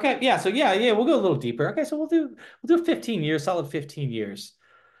beach. Okay, yeah, so yeah, we'll go a little deeper. Okay, so we'll do 15 years, solid 15 years.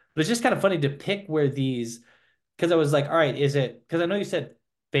 But it's just kind of funny to pick where these because I was like, all right, is it because I know you said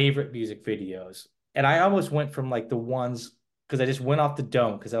favorite music videos, and I almost went from like the ones because I just went off the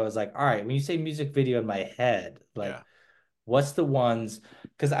dome because I was like, all right, when you say music video in my head, like Yeah, what's the ones?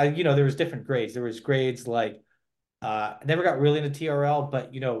 Because there was different grades. There was grades like I never got really into TRL,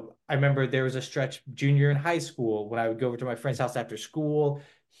 but I remember there was a stretch junior in high school when I would go over to my friend's house after school.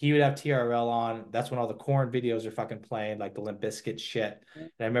 He would have TRL on. That's when all the corn videos are fucking playing, like the Limp Bizkit shit.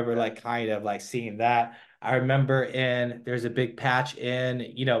 And I remember yeah, like kind of like seeing that. I remember there's a big patch in,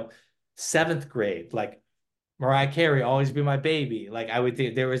 seventh grade, like Mariah Carey, Always Be My Baby. Like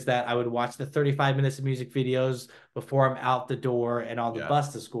there was that. I would watch the 35 minutes of music videos before I'm out the door and on the yeah.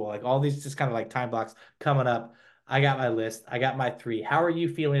 bus to school. Like all these just kind of like time blocks coming up. I got my list. I got my three. How are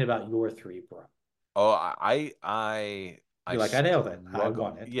you feeling about your three, bro? Oh, I You're like, I nailed it. I struggle.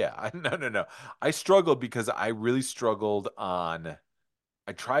 won it. Yeah, no. I struggled because I really struggled on.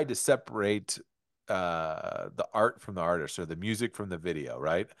 I tried to separate the art from the artist or the music from the video,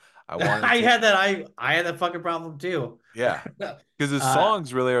 right? I wanted to, I had that fucking problem too. yeah, because the uh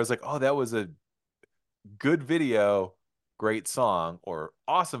songs really, I was like, oh, that was a good video, great song, or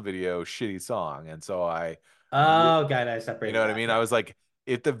awesome video, shitty song. And so re- oh god, I you know separated what I that. mean? I Yeah. was like,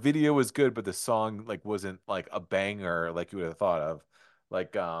 if the video was good, but the song like wasn't like a banger like you would have thought of,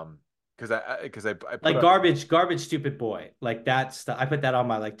 like I put Like up garbage, stupid boy. Like that's the I put that on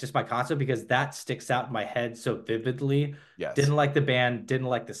my like just my concert because that sticks out in my head so vividly. yes, Didn't like the band, didn't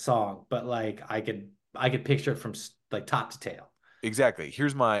like the song, but like I could picture it from like top to tail. exactly.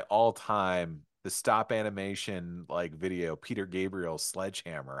 Here's my all-time the stop animation like video, Peter Gabriel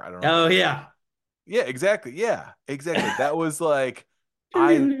Sledgehammer. I don't know if Oh yeah. yeah, exactly. Yeah, exactly. That was like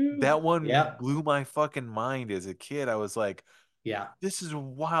I that one Yeah. blew my fucking mind as a kid. I was like, Yeah. this is a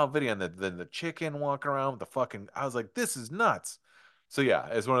wild video. And then the chicken walking around with the fucking I was like, this is nuts. So yeah,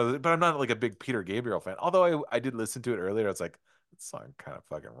 it's one of the but I'm not like a big Peter Gabriel fan. Although I did listen to it earlier. I was like, this song kind of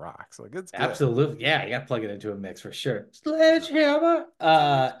fucking rocks. Like it's good. Absolutely. Yeah, you gotta plug it into a mix for sure. Sledgehammer.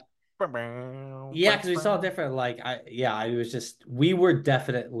 Yeah, because we saw different I was just we were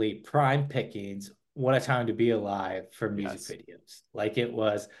definitely prime pickings. What a time to be alive for music Yes. videos. Like it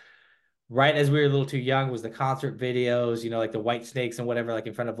was right as we were a little too young was the concert videos, like the White Snakes and whatever, like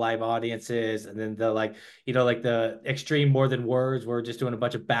in front of live audiences, and then the like, like the extreme more than words, we're just doing a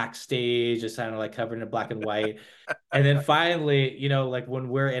bunch of backstage, just kind of like covered in black and white. And then finally, like when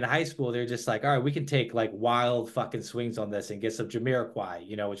we're in high school, they're just like, all right, we can take like wild fucking swings on this and get some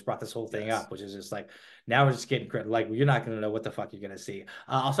Jamiroquai, which brought this whole thing Yes. up, which is just like now we're just getting like you're not gonna know what the fuck you're gonna see.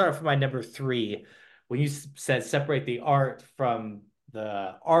 I'll start off with my number three. When you said separate the art from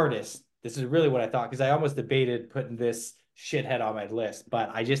the artist, this is really what I thought because I almost debated putting this shithead on my list, but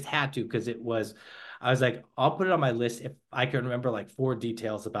I just had to because I was like, I'll put it on my list if I can remember like four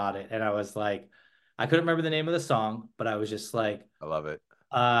details about it. And I was like, I couldn't remember the name of the song, but I was just like, I love it.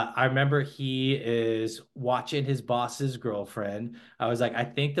 I remember he is watching his boss's girlfriend. I was like, I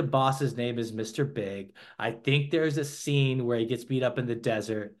think the boss's name is Mr. Big. I think there's a scene where he gets beat up in the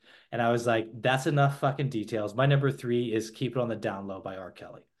desert. And I was like, that's enough fucking details. My number three is Keep It on the Down Low by R.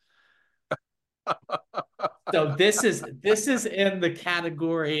 Kelly. So this is in the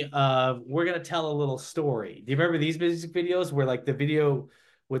category of we're gonna tell a little story. Do you remember these music videos where like the video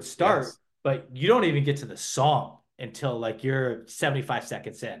would start, Yes. but you don't even get to the song until like you're 75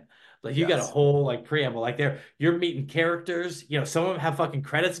 seconds in. Like you got a Yes. whole like preamble, like you're meeting characters. Some of them have fucking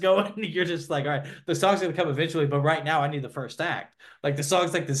credits going. You're just like, all right, the song's gonna come eventually, but right now I need the first act. Like the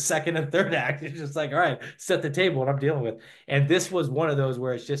song's like the second and third act. It's just like, all right, set the table what I'm dealing with. And this was one of those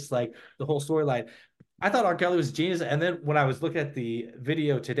where it's just like the whole storyline. I thought R. Kelly was genius. And then when I was looking at the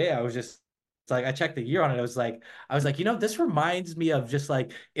video today, I was just like, I checked the year on it. I was like, this reminds me of just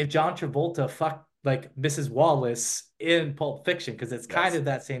like if John Travolta fucked like Mrs. Wallace in Pulp Fiction, because it's kind Yes. of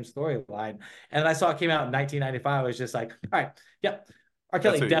that same storyline. And I saw it came out in 1995. I was just like, all right, yep. R. That's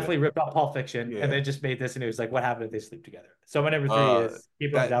Kelly what you did. definitely ripped off Pulp Fiction and Yeah. then just made this, and it was like, what happened if they sleep together? So my number three Uh is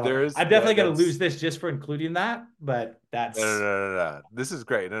Keep It on the that Down Low. there's I'm definitely gonna lose that's this just for including that, but that's no. This is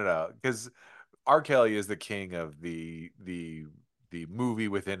great. No. Because R. Kelly is the king of the movie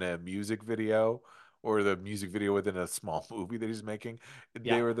within a music video or the music video within a small movie that he's making. They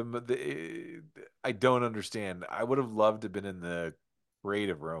Yeah. were I don't understand. I would have loved to have been in the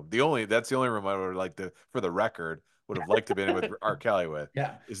creative room. That's the only room I would like to, for the record, would have liked to have been in with R. Kelly with,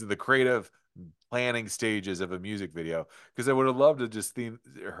 Yeah. is in the creative planning stages of a music video, because I would have loved to just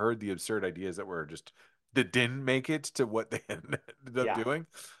heard the absurd ideas that didn't make it to what they ended up Yeah. doing.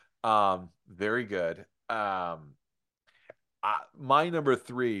 Very good. My number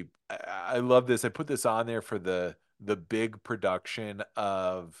three, I love this. I put this on there for the big production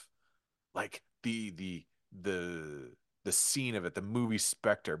of like the scene of it, the movie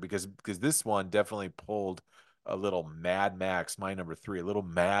Spectre, because this one definitely pulled a little Mad Max, my number three, a little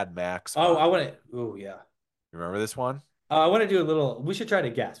Mad Max Oh, vibe. I want to. Oh, yeah. Remember this one? I want to do a little. We should try to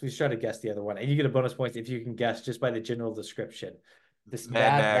guess. We should try to guess the other one, and you get a bonus points if you can guess just by the general description. This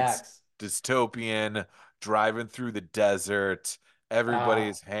Mad Mad Max, Max. dystopian, driving through the desert, Ah,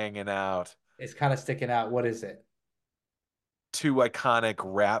 everybody's hanging out. it's kind of sticking out. What is it? Two iconic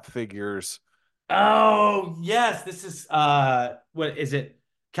rap figures. Oh, yes. This is what is it?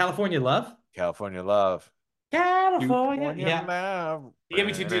 California Love? California Love. California. California Yeah. Love. You gave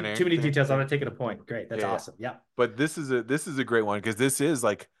me too many details. I'm gonna take it a point. Great. That's Yeah, yeah. awesome. Yeah. But this is a great one, because this is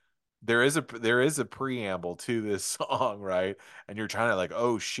like there is a preamble to this song, right? And you're trying to like,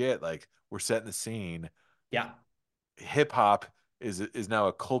 oh shit, like we're setting the scene. Yeah. Hip hop is now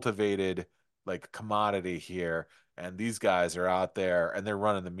a cultivated like commodity here, and these guys are out there and they're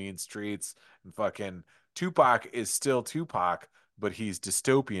running the mean streets, and fucking Tupac is still Tupac, but he's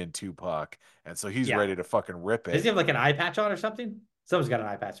dystopian Tupac, and so he's Yeah. ready to fucking rip Does he it. have like an eye patch on or something? Someone's got an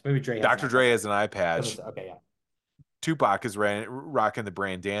eye patch. Maybe Dre has an Dr. eye patch. Dre has an eye patch. Okay, yeah. Tupac is rocking the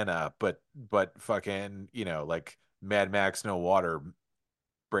bandana, but fucking, like Mad Max No Water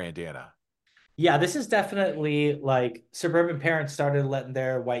bandana. Yeah, this is definitely like suburban parents started letting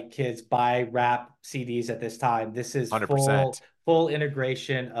their white kids buy rap CDs at this time. This is 100%. full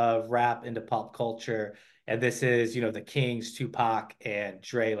integration of rap into pop culture. And this is, the Kings, Tupac and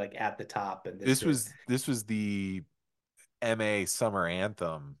Dre like at the top. And this This is was this was the MA summer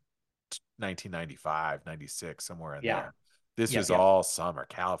anthem, 1995, 96, somewhere in yeah. there. This Yep, was yep. all summer.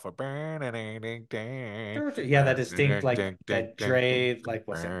 California. Yeah, that distinct like that Dre like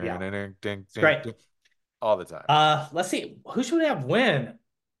what's it? Yeah. It's great. All the time. Let's see. Who should we have win?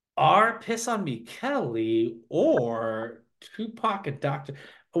 R Piss on Me Kelly or Tupac and Dr.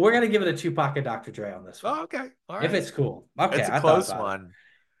 We're gonna give it a Tupac and Dr. Dre on this one. Oh, okay. All If right. it's cool. Okay, It's a I thought close about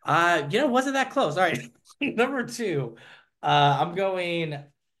it. one. Wasn't that close? All right. Number two. I'm going.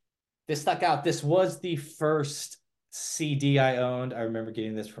 This stuck out. This was the first CD I owned. I remember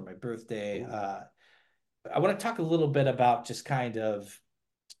getting this for my birthday. Ooh. I want to talk a little bit about just kind of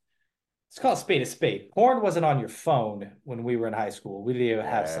let's call a spade a spade. Porn wasn't on your phone when we were in high school. We didn't even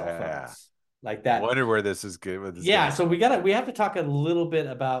have cell Yeah. phones like I that. wonder where this is good. Where this is Yeah, going. so we have to talk a little bit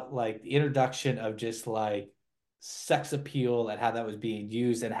about like the introduction of just like sex appeal and how that was being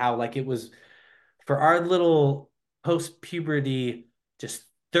used and how like it was for our little post-puberty, just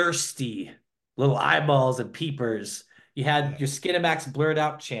thirsty little eyeballs and peepers. You had Yeah. your Skinamax blurred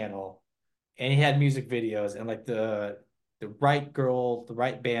out channel, and you had music videos and like the right girl, the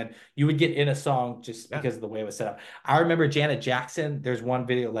right band. You would get in a song just Yeah. because of the way it was set up. I remember Janet Jackson. There's one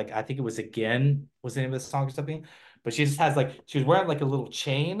video, like I think it was Again, was the name of the song or something. But she just has like she was wearing like a little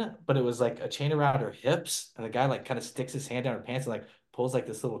chain, but it was like a chain around her hips, and the guy like kind of sticks his hand down her pants and like pulls like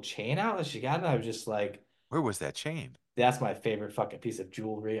this little chain out that she got, and I was just like, Where was that chain? that's my favorite fucking piece of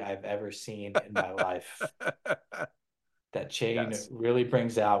jewelry I've ever seen in my life. That chain Yes. really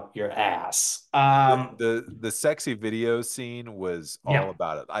brings out your ass. The sexy video scene was all Yeah,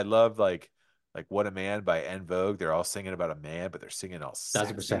 about it. I love like What a Man by En Vogue. They're all singing about a man, but they're singing all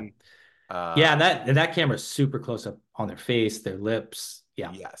 1,000%. sexy. Yeah, Um, and that camera's super close up on their face, their lips.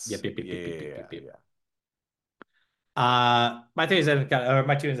 Yeah. yes. Yep, yep, yep, Yeah, yep, yep, yeah, yep, yeah, yep, yep. yeah. My thing is I got or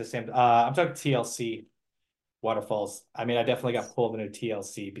my two is the same. I'm talking TLC waterfalls. I mean, I definitely got pulled into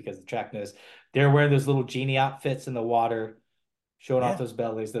TLC because the track knows they're wearing those little genie outfits in the water, showing off Yeah. those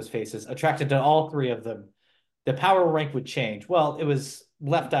bellies, those faces, attracted to all three of them. The power rank would change. Well, it was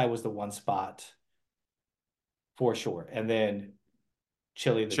Left Eye was the one spot for sure, and then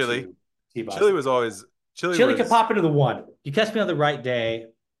Chili the Chili. two, T-Boz Chili the was three. always Chili Chili could was pop into the one. You catch me on the right day,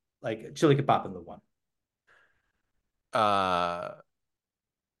 like Chili could pop into the one. uh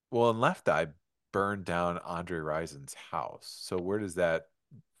well, in Left Eye burned down Andre Rison's house. So where does that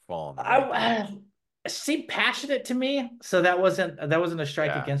fall in the rank? She seemed passionate to me, so that wasn't a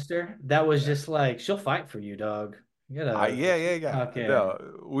strike Yeah. against her. That was Yeah. just like she'll fight for you, dog. You gotta Yeah, yeah, yeah. fucking. No,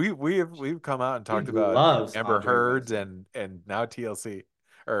 we've come out and He talked about loves Amber Andre Heard's Rison. and now TLC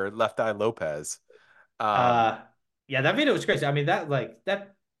or Left Eye Lopez. Um, Uh, yeah, that video was crazy. I mean, that like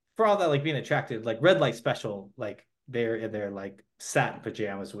that for all that like being attracted, like Red Light Special, like they're in their like satin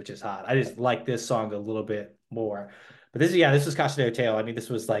pajamas, which is hot. I just like this song a little bit more. But this is yeah, this was Cautionary Tale. I mean, this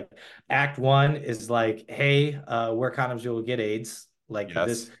was like Act One is like, hey, wear condoms, you'll get AIDS. Like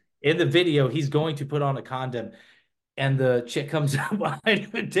this yes. in the video, he's going to put on a condom and the chick comes up behind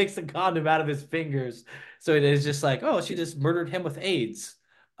him and takes the condom out of his fingers. So it is just like, oh, she just murdered him with AIDS.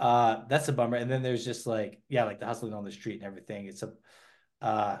 That's a bummer. And then there's just like, yeah, like the hustling on the street and everything.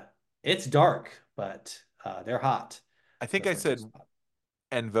 Uh, it's dark, but they're hot. I think Those I are two said spots.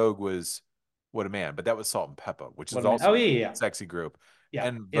 En Vogue was What a Man, but that was Salt and Pepper, which What is a man. Oh also yeah, a yeah, yeah. sexy group. Yeah.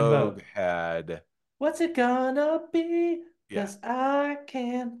 En In Vogue Vogue. had, What's it gonna be? yeah, Cause I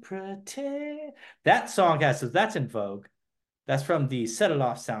can't pretend. That song has so that's In Vogue. That's from the Set It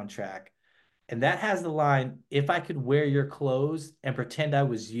Off soundtrack. And that has the line, if I could wear your clothes and pretend I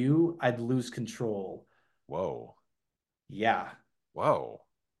was you, I'd lose control. whoa, Yeah. whoa.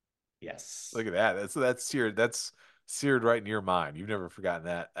 Yes. Look at that. That's seared right in your mind. You've never forgotten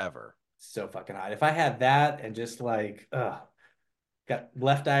that ever. So fucking hot. If I had that and just like, got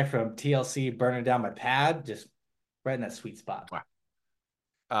left eye from TLC burning down my pad, just right in that sweet spot.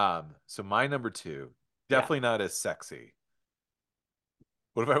 Wow. So my number two, Yeah. definitely not as sexy.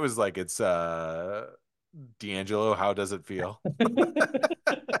 What if I was like, it's D'Angelo, How Does It Feel?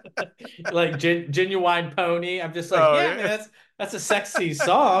 Like Genuine Pony. I'm just like, Oh, yeah, man, yeah. that's a sexy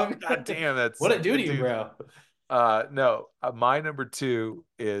song. God damn, that's What such it a do to good you, tune. bro? No, my number two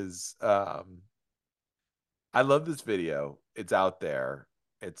is I love this video. It's out there.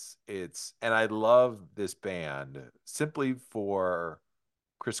 And I love this band simply for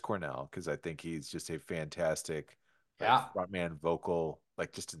Chris Cornell because I think he's just a fantastic like Yeah, frontman vocal,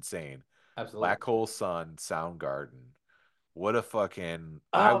 like just insane. absolutely. Black Hole Sun, Soundgarden. What a fucking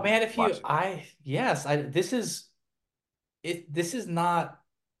I Oh man, if you watch it. I yes, I this is it this is not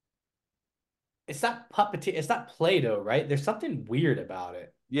it's not puppeteer, it's not Play-Doh, right? There's something weird about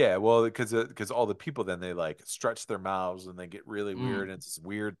it. Yeah, well, because all the people then they like stretch their mouths and they get really weird Mm, and it's this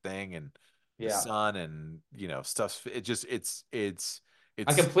weird thing and the yeah. sun and stuff. It just I it's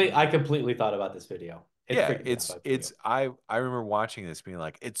complete I completely thought about this video. It yeah, freaked me out by video. I remember watching this being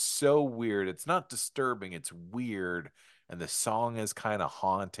like, it's so weird. It's not disturbing, it's weird. And the song is kind of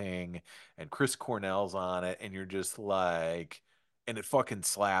haunting, and Chris Cornell's on it, and you're just like, and it fucking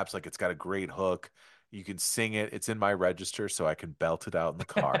slaps, like it's got a great hook. You can sing it, it's in my register, so I can belt it out in the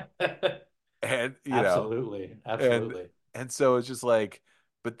car. And Absolutely. and Absolutely. so it's just like,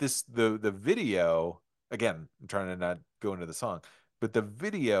 but the video, again, I'm trying to not go into the song, but the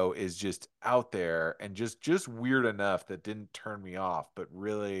video is just out there and just weird enough that didn't turn me off, but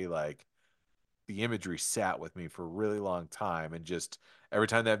really like the imagery sat with me for a really long time. And just every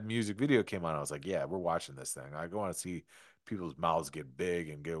time that music video came on, I was like, yeah, we're watching this thing. I want to see people's mouths get big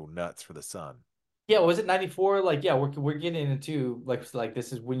and go nuts for the sun. Yeah, was it 94? Like, yeah, we're getting into like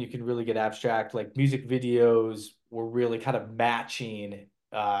this is when you can really get abstract. Like music videos were really kind of matching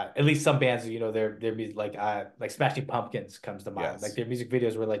at least some bands, their music like Smashing Pumpkins comes to mind. Like Yes. their music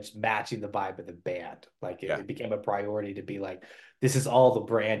videos were like just matching the vibe of the band. Like it, Yeah, it became a priority to be like, this is all the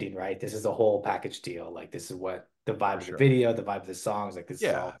branding, right? This is a whole package deal. Like this is what the for vibe of the sure. video, the vibe of the songs, like this is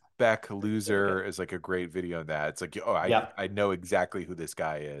Yeah. all Beck really good. Loser is like a great video on that. It's like, oh, Yep. I know exactly who this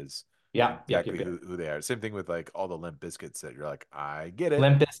guy is and Yep. Yep. Yep. exactly Yep. who they are. Same thing with like all the Limp Biscuits that you're like, I get it.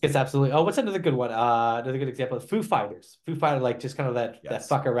 Limp Bizkit's absolutely. Oh, what's another good one? Another good example of Foo Fighters. Foo Fighter, like just kind of that Yes.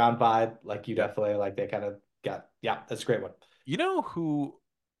 fuck around vibe. Like you Yep. definitely like they kind of got. Yeah, that's a great one. You know who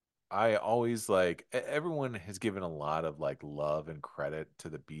I always like, everyone has given a lot of like love and credit to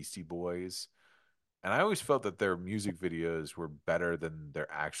the Beastie Boys. And I always felt that their music videos were better than their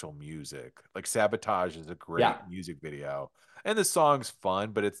actual music. Like Sabotage is a Yeah, great music video. And the song's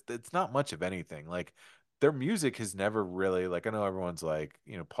fun, but it's not much of anything. Like their music has never really like, I know everyone's like,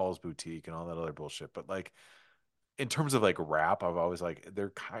 Paul's Boutique and all that other bullshit, but like in terms of like rap, I've always like they're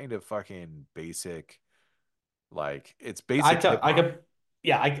kind of fucking basic. Like it's I basic tell hip I hop. could.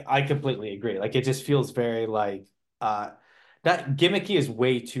 Yeah, I completely agree. Like it just feels very like uh that gimmicky is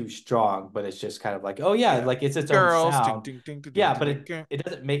way too strong, but it's just kind of like oh yeah, Yeah. like it's its own Girls, ding sound. ding ding ding ding Yeah, but ding it ding. it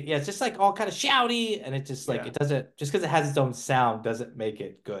doesn't make it's just like all kind of shouty, and it just like Yeah. it doesn't just because it has its own sound doesn't make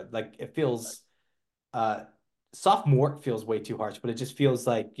it good. Like it feels uh sophomore feels way too harsh, but it just feels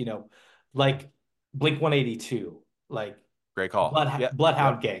like, like Blink 182, like Great call. Yep. Yep.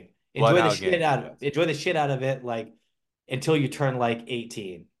 Bloodhound Gang. Bloodhound Gang. Yes. Enjoy the shit out of it, like until you turn like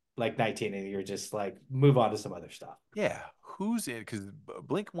 18, like 19, and you're just like move on to some other stuff. Yeah, who's in? Because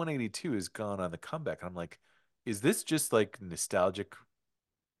Blink 182 has gone on the comeback. And I'm like, is this just like nostalgic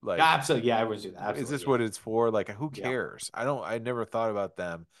Like, Absolutely. Yeah, I would do that. is this Absolutely. Yeah. what it's for? Like, who Yeah. cares? I never thought about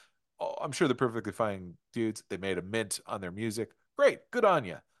them. Oh, I'm sure they're perfectly fine dudes. They made a mint on their music. Great, good on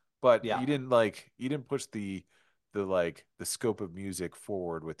you. But Yeah. you didn't push the scope of music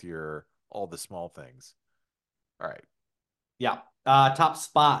forward with your all the small things. All right. Yeah. Top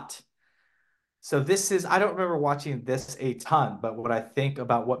spot. So this is, I don't remember watching this a ton, but when I think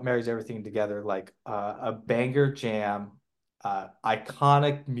about what marries everything together, like a banger jam,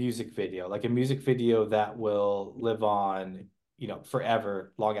 iconic music video, like a music video that will live on,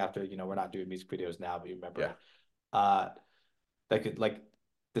 forever, long after, we're not doing music videos now, but you remember Yeah. it. Uh, like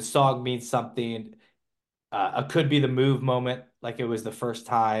the song means something. It could be the move moment, like it was the first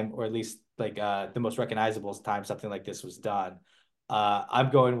time, or at least like the most recognizable time something like this was done. I'm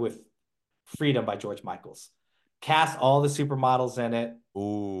going with Freedom by George Michaels. Cast all the supermodels in it,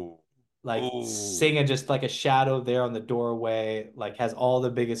 Ooh. like Ooh. singing just like a shadow there on the doorway, like has all the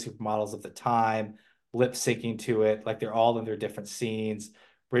biggest supermodels of the time, lip syncing to it, like they're all in their different scenes.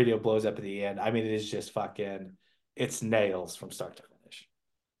 Radio blows up at the end. I mean, it is just fucking, it's nails from start to finish.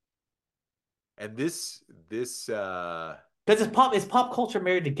 And this Because it's pop culture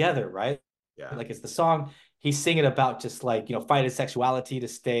married together, right? yeah. Like it's the song he's singing about just like, fighting sexuality to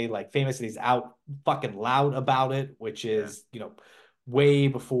stay like famous, and he's out fucking loud about it, which Yeah. is, way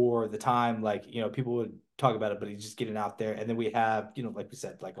before the time like, people would talk about it, but he's just getting out there. And then we have, like we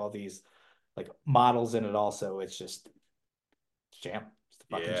said, like all these like models in it also. It's just jam. It's the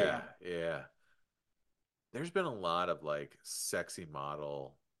fucking Yeah. jam. Yeah. There's been a lot of like sexy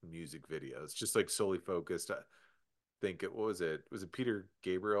model music videos, just like solely focused. I think it what was it? Was it Peter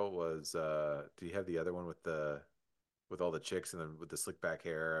Gabriel? Was did he have the other one with all the chicks and then with the slick back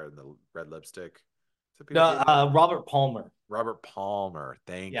hair and the red lipstick? Is it Peter No, Gabriel? Robert Palmer. Robert Palmer.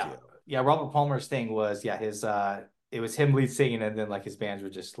 Thank Yeah. you. Yeah, Robert Palmer's thing was, yeah, his it was him lead singing, and then like his bands were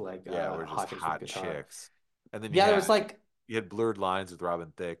just like Yeah, we're just hot chicks with hot guitar. chicks. And then Yeah, there was like, you had Blurred Lines with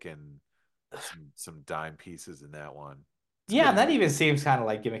Robin Thicke and some dime pieces in that one. It's a yeah, good and that movie. even seems kind of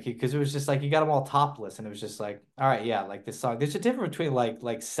like gimmicky because it was just like you got them all topless, and it was just like, all right, yeah, like this song. There's a difference between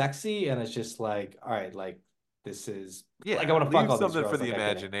like sexy, and it's just like, all right, like this is like I Yeah, want to fuck leave all these something for girls, the like I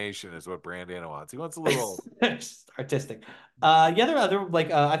get it. imagination is what Brandana wants. He wants a little. Just artistic. Yeah, there are other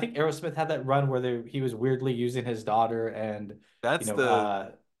like I think Aerosmith had that run where he was weirdly using his daughter, and you That's know, the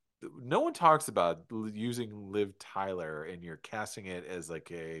uh, no one talks about using Liv Tyler and you're casting it as like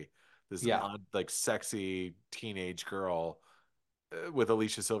this yeah, like sexy teenage girl with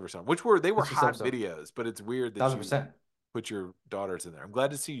Alicia Silverstone, which were it's just so hot so videos, but it's weird that thousand you percent. put your daughters in there. I'm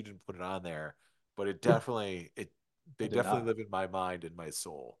glad to see you didn't put it on there, but I they did definitely not. live in my mind and my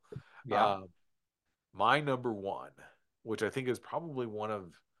soul. Yeah. Um, my number one, which I think is probably one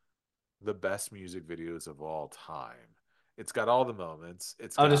of the best music videos of all time. It's got all the moments.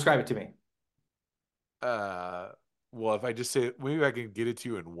 It's Oh, got describe it to me. uh well, if I just say maybe I can get it to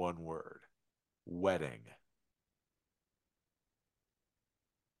you in one word. Wedding.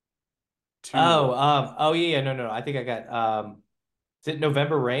 Two Oh, words. oh yeah, yeah, no, no, no. I think I got is it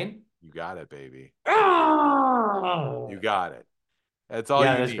November Rain? You got it, baby. You Oh! got it. That's all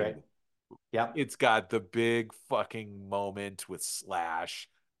Yeah, you that's great. need. Yep. It's got the big fucking moment with Slash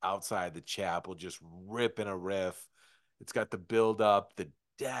outside the chapel just ripping a riff. It's got the build up, the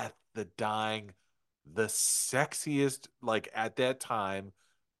death, the dying, the sexiest, like at that time,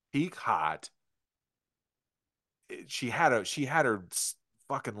 peak hot. She had her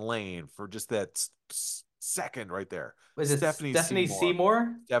fucking lane for just that second right there. Was it Stephanie Stephanie Seymour.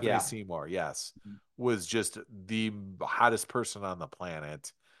 Seymour? Stephanie Yeah. Seymour, yes, was just the hottest person on the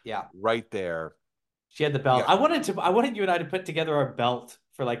planet Yeah. right there. She had the belt. Yeah. I wanted you and I to put together our belt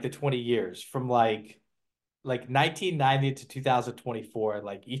for like the 20 years from like 1990 to 2024,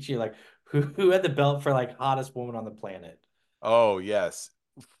 like each year, like who had the belt for like hottest woman on the planet. Oh, yes.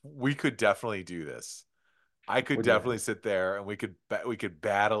 We could definitely do this. I could We're doing definitely it. sit there and we could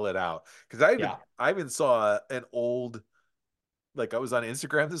battle it out because I even Yeah. I even saw an old like I was on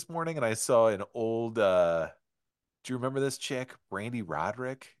Instagram this morning and I saw an old do you remember this chick, Brandy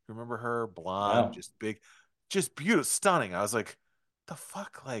Roderick? Remember her? Blonde, No. just big, just beautiful, stunning. I was like, the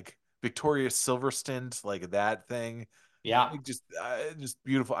fuck, like Victoria Silverstone, like that thing, Yeah. like just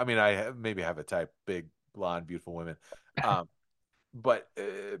beautiful. I mean, maybe have a type, big, blonde, beautiful women, um, but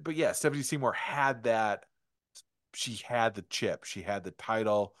yeah, Stephanie Seymour had that. She had the chip. She had the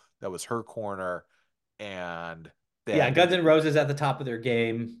title. That was her corner, and Yeah. then Guns N' Roses at the top of their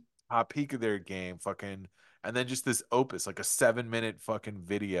game. peak of their game, fucking, and then just this opus, like a 7 minute fucking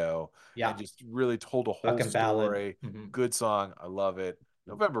video, and Yeah. just really told a whole Fucking ballad. story. Mhm. Good song, I love it.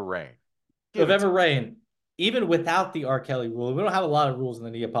 November Rain, give it to November me. Rain. even without the R. Kelly rule, we don't have a lot of rules in the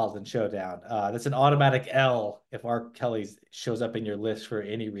Neapolitan Showdown. That's an automatic L if R. Kelly shows up in your list for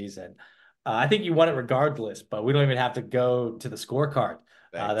any reason. I think you won it regardless, but we don't even have to go to the scorecard.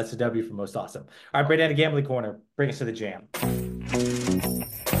 Thanks. That's a W for most awesome. All right, Brandon, Gambling Corner, bring us to the jam.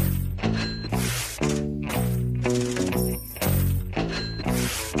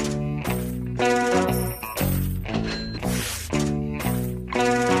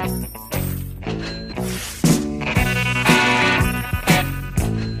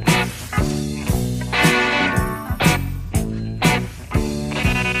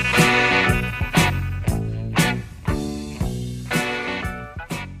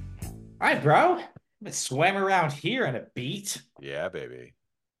 All right, bro. I've been swam around here in a beat. Yeah, baby.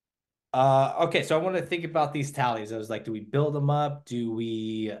 Okay, so I want to think about these tallies. I was like, do we build them up?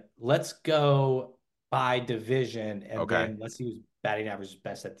 Let's go by division and Okay. then let's use batting average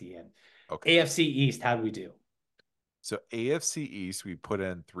best at the end. Okay. AFC East, how do we do? So AFC East, we put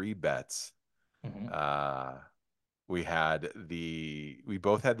in 3 bets. Mhm. Uh, we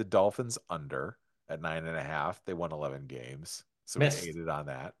both had the Dolphins under at 9.5. They won 11 games. So we Missed. aided on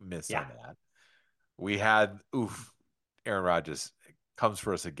that, missed Yeah. on that. We had, Aaron Rodgers comes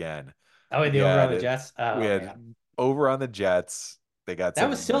for us again. Oh, and We the over on the had, Jets. we Oh had man. over on the Jets. They got That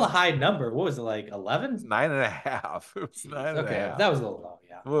was 7 still a wins. high number. What was it like? It's 11? 9.5. It was nine Jeez. and a Okay. half. That was a little low.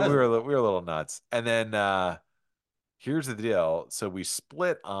 Yeah. Well, That was a little low. we were a little nuts. And then here's the deal. So we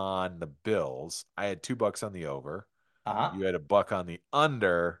split on the Bills. I had $2 on the over. Uh-huh. You had $1 on the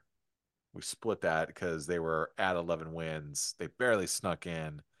under. We split that because they were at 11 wins. They barely snuck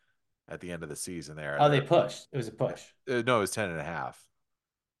in at the end of the season there. Oh, they pushed. It was a push. No, it was 10.5.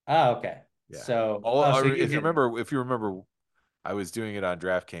 Oh, okay. Yeah. So you hit it. If you remember, I was doing it on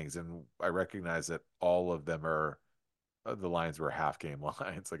DraftKings and I recognized that all of them are the lines were half game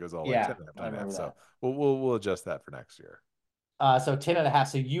lines. Like it was all like Yeah, 10 and a half, I 9 and a half. remember So that. we'll adjust that for next year. So 10.5.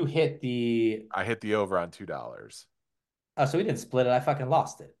 So you hit the I hit the over on $2. Oh, so we didn't split it. I fucking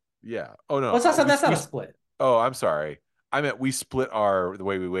lost it. Yeah. Oh no. Well, that's not a split. Oh, I'm sorry. I meant we split the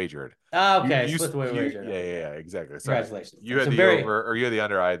way we wagered. Oh, okay, split the way we wagered. Yeah, Okay, yeah, good. yeah, exactly. Sorry. Congratulations. You had So the very, over or you had the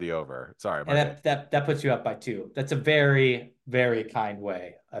under, I had the over. Sorry, my and bad. that puts you up by 2. That's a very, very kind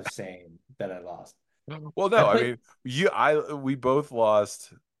way of saying that I lost. Well, no, That I put mean, we both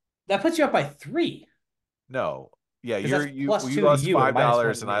lost. that puts you up by 3 No. Yeah, because that's plus you 2 to lost you and -1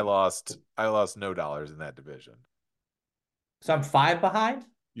 $5 to and me. I lost no dollars in that division. So I'm 5 behind.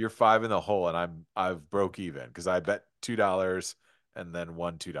 You're 5 in the hole and I've broke even because I bet $2 and then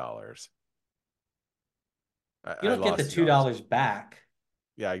won $2. You I don't get the lost $2. $2 back.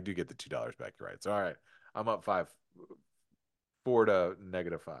 Yeah, I do get the $2 back. You're right. So all right. I'm up 4 to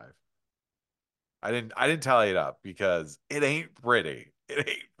 -5. I didn't tally it up because it ain't pretty. It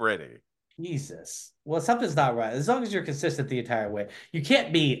ain't pretty. Jesus. Well, something's not right. As long as you're consistent the entire way, you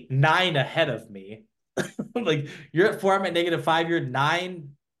can't be 9 ahead of me. Like you're at 4, I'm at -5. You're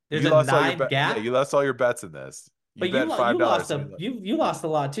 9. There's You a lost all your 9 bet. Yeah, gap. you lost all your bets in this. You But bet you $5 lost and you lost a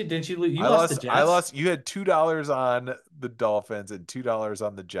lot too, didn't you? You I lost the lost. I Jets. lost. You had $2 on the Dolphins and $2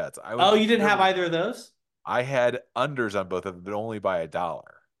 on the Jets. I went Oh, you didn't have conservative. either of those? I had unders on both of them, but only by $1.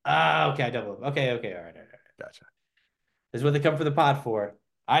 Ah, okay, I double. Okay, okay, all right. Gotcha. This is what they come for the pod for.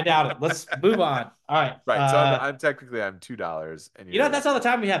 I doubt it. Let's move on. All right. Right. So I'm technically I'm $2 and You know you're that's all the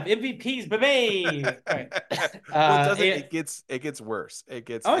time we have. MVPs, baby. All right. well, it doesn't. A- It gets worse. oh, it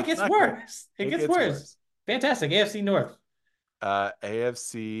It's gets not good. worse. It It gets gets worse. worse. Fantastic. AFC North.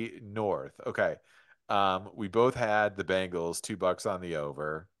 AFC North. Okay. We both had the Bengals $2 on the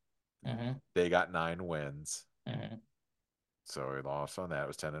over. Mm-hmm. They got 9 wins. Mm-hmm. So we lost on that. It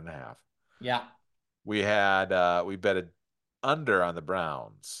was 10.5. Yeah. We betted under on the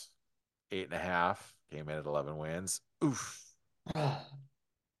Browns. 8.5 came in at 11 wins. Oof.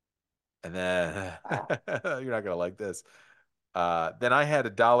 And then you're not gonna like this. Then I had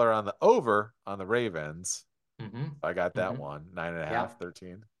 $1 on the over on the Ravens. Mm-hmm. I got that Mm-hmm. one. 9.5, Yeah.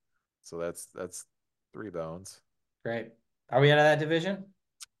 13. So that's 3 bones. Great. Are we out of that division?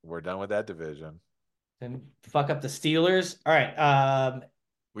 We're done with that division. Then fuck up the Steelers. All right.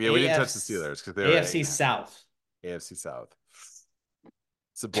 We didn't touch the Steelers because they were at AFC 8.5. South. AFC South.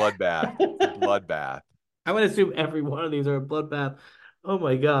 It's a bloodbath. It's a bloodbath. I would assume every one of these are a bloodbath. Oh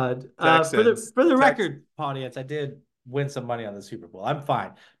my God. Texans. For the record, audience, I did win some money on the Super Bowl. I'm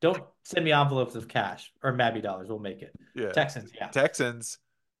fine. Don't send me envelopes of cash or MAB dollars. We'll make it. Yeah. Texans, yeah. Texans.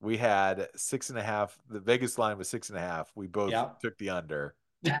 We had 6.5. The Vegas line was 6.5. We both Yeah. took the under.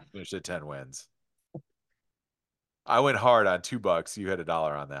 Finished at 10 wins. I went hard on $2. You had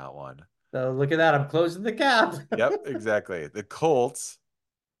 $1 on that one. So look at that. I'm closing the gap. Yep, exactly. The Colts.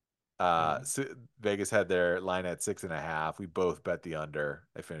 So Vegas had their line at 6.5. We both bet the under.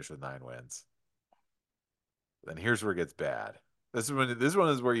 They finished with 9 wins. Then here's where it gets bad. This one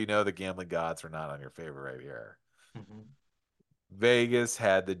is where you know the gambling gods are not on your favor right here. Mhm. Vegas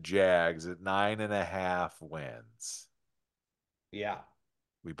had the Jags at 9.5 wins. Yeah.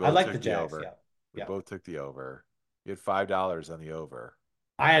 We I both like the took the Jags. over. Yeah. We Yeah. both took the over. You had $5 on the over.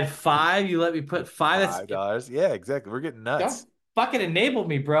 I had 5. You let me You put 5. That's $5. Yeah, exactly. We're getting don't nuts. fucking enable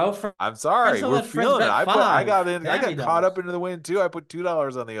me, bro. I'm Friends sorry. don't We're let friends feeling it. bet I got 5. in. I Damn got me caught up does. into the win too. I put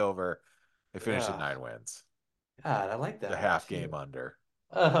 $2 on the over. They finished at Oh, 9 wins. God, I like The that one half game too. under.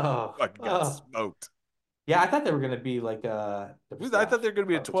 Oh, Fucking got oh. smoked. Yeah, I thought they were gonna be like I thought they were going to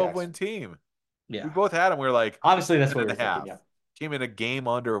be a the 12 Jags. win team. We Yeah. both had them. We were like Obviously, that's 10 what we and were a thinking. half. Yeah. Came in a game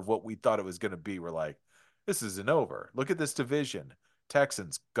under of what we thought it was going to be. We're like, this isn't over. Look at this division.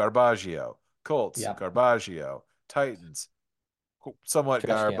 Texans, Garbaggio. Colts, Yeah. Garbaggio. Titans, somewhat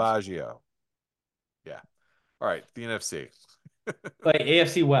Trash cans. Garbaggio. Yeah. All right. The NFC. Wait,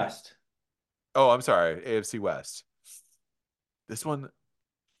 AFC West. Oh, I'm sorry. AFC West. This one.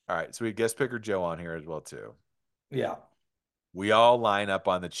 All right. So we had guest picker Joe on here as well, too. Yeah. We all line up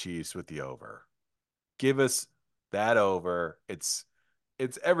on the Chiefs with the over. Give us that over. It's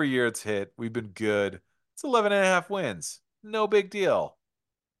every year it's hit. We've been good. It's 11.5 wins. No big deal.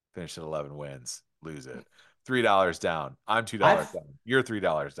 Finish at 11 wins. Lose it. $3 down. I'm $2 I've down. You're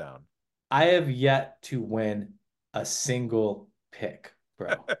 $3 down. I have yet to win a single pick,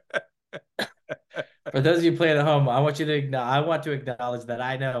 bro. For those of you playing at home, I want to acknowledge that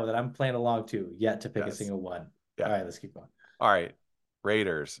I know that I'm playing along too, yet to pick a Yes. single one. Yeah. All right, let's keep going. All right.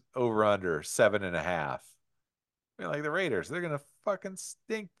 Raiders over under 7.5. I mean, like the Raiders, they're gonna fucking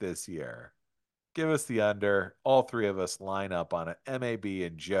stink this year. Give us the under. All three of us line up on it. MAB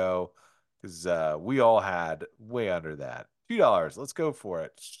and Joe, because we all had way under that. $2. Let's go for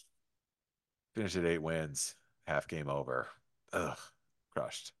it. Finish at 8 wins. Half game over. Ugh,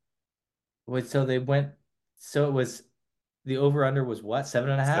 crushed. Wait, so it was the over under was what, seven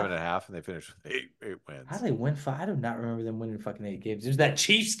and a Seven half? and a half, and they finished with eight How wins. did they win 5? I do not remember them winning fucking 8 games. It was that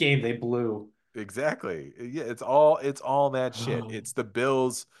Chiefs game they blew. Exactly. Yeah, it's all that shit. It's the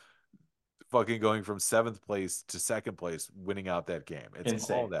Bills fucking going from 7th place to 2nd place, winning out that game. It's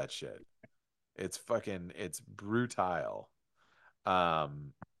all Insane. that shit. It's brutal.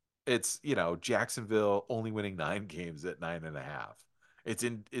 Um, it's Jacksonville only winning 9 games at 9.5. It's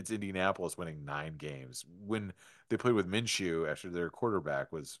Indianapolis winning 9 games when they played with Minshew after their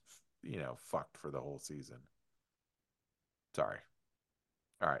quarterback was fucked for the whole season. Sorry.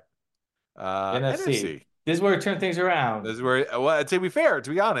 All right. NFC. NFC. This is where we turn things around. This is where, well, to be fair, to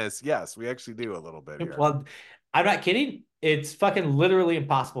be honest, yes, we actually do a little bit here. Well, I'm not kidding. It's fucking literally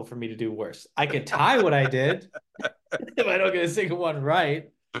impossible for me to do worse. I could tie what I did if I don't get a single one right.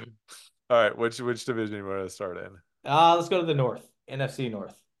 All right, which division do you want to start in? Let's go to the North, NFC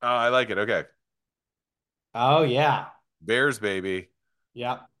North. Oh, I like it. Okay. Oh yeah, Bears, baby.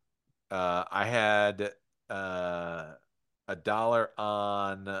 yeah. I had $1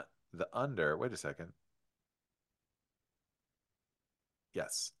 on the under. Wait a second.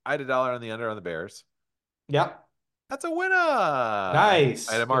 Yes, I had $1 on the under on the Bears. Yep. That's a winner. I had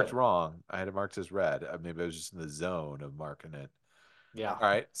Nice. it marked Good. wrong. I had it marked as red. Maybe I was just in the zone of marking it. Yeah. All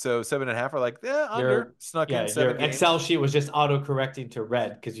right, so 7.5 are like, under. Snuck in Your 7 games. Excel sheet was just auto correcting to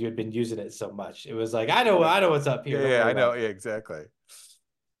red because you had been using it so much. It was like, I know what's up here. Don't Yeah, worry I know. about it. Yeah, exactly.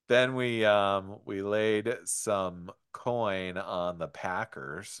 Then we laid some coin on the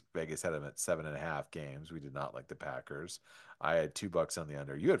Packers. Vegas had them at 7.5 games. We did not like the Packers. I had $2 on the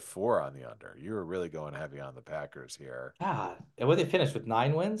under. You had 4 on the under. You were really going heavy on the Packers here. God, and what they finished with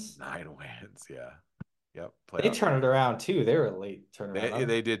 9 wins? 9 wins, yeah. Yep. They Playoff. turned it around too. They were a late turnaround.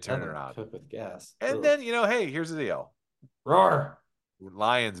 They did turn it Let them around. cook with gas. And Ugh. then, hey, here's the deal. Roar.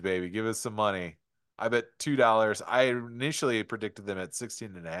 Lions, baby, give us some money. I bet $2. I initially predicted them at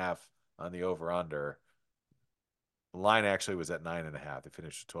 16.5 on the over under. The line actually was at 9.5. They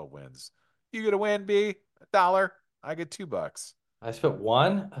finished with 12 wins. You get a win, B, $1. I get $2. I spent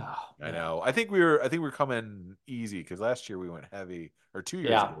 1. Oh, I man. know. I think we're coming easy because last year we went heavy, or 2 years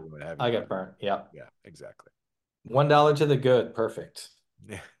ago we went heavy. I got burnt. Yeah. Yeah, exactly. $1 to the good. Perfect.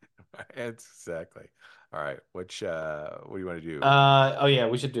 Yeah, exactly. All right. What do you want to do? Oh yeah,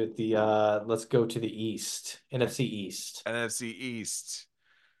 we should do it. Let's go to the East. NFC East. NFC East.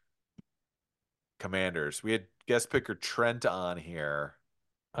 Commanders. We had guest picker Trent on here.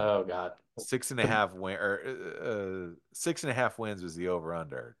 Oh God. 6.5 wins was the over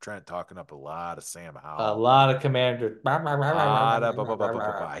under. Trent talking up a lot of Sam A Howell. lot of Commanders. He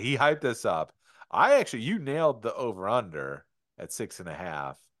hyped this up. You nailed the over under at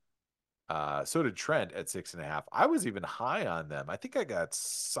 6.5. So did Trent at 6.5. I was even high on them. I think I got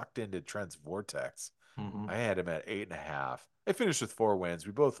sucked into Trent's vortex. I had him at 8.5. I finished with 4 wins.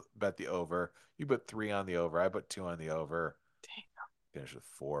 We both bet the over. You bet 3 on the over. I bet 2 on the over. Finished with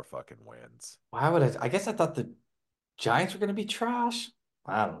 4 fucking wins. Why would I guess I thought the Giants were going to be trash.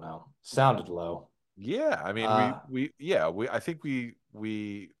 I don't know. Sounded low. Yeah, I mean Uh, we I think we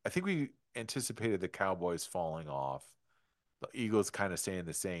anticipated the Cowboys falling off, the Eagles kind of staying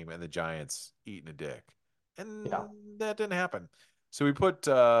the same, and the Giants eating a dick. yeah. And that didn't happen. So we put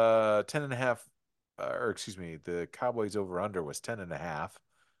 10.5, or excuse me, the Cowboys over under was 10.5.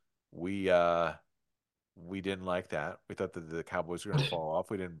 We didn't like that. We thought that the Cowboys were going to fall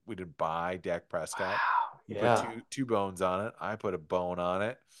off. We didn't buy Dak Prescott. Wow. You put Yeah. two bones on it. I put a bone on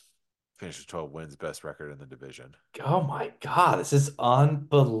it. Finished with 12 wins, best record in the division. Oh my God, this is I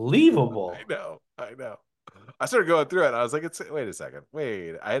unbelievable. know. I know. I started going through it. And I was like, wait a second.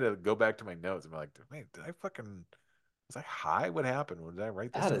 Wait. I had to go back to my notes and be like, wait, did I fucking was I high? What happened? Did I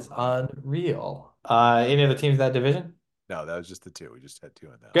write this That down is wrong? unreal. Any other teams in that division? No, that was just the two. We just had two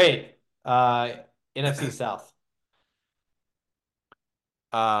in that one. Great. NFC South.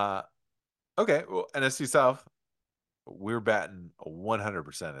 Uh okay. Well, NFC South, we're batting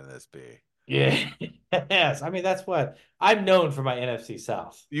 100% in this B. Yeah. Yes. I mean, that's what I'm known for my NFC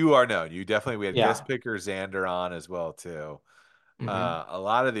South. You are known. You definitely we had Yeah. guest picker Xander on as well too. Hmm. A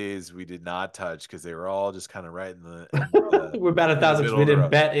lot of these we did not touch because they were all just kind of right in We're about a the thousand because middle we of the didn't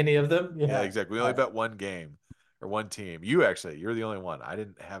road. bet any of them. Yeah, Yeah. exactly. We only Nice. bet one game or one team. You're the only one. I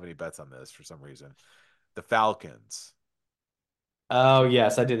didn't have any bets on this for some reason. The Falcons, Oh,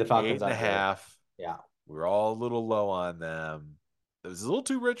 yes. I did the eight Falcons and a on here. half. Yeah. We were all a little low on them. It was a little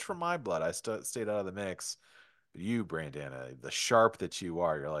too rich for my blood. I stayed out of the mix. But you, Brandana, the sharp that you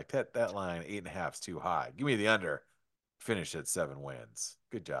are, you're like that line 8.5 is too high. Give me the under. Finish at 7 wins.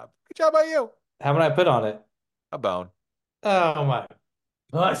 Good job. Good job by you. How many I put on it? A bone. Oh, my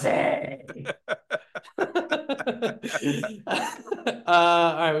pussy.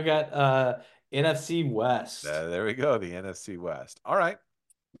 All right. We got NFC West. There we go. The NFC West. All right.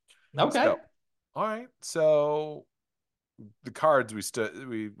 Okay. So, all right. So the cards we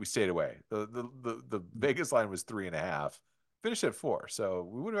stayed away. The Vegas line was 3.5. Finished at 4. So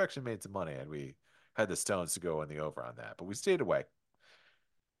we would have actually made some money had we had the stones to go in the over on that. But we stayed away.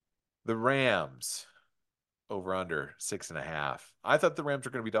 The Rams over under 6.5. I thought the Rams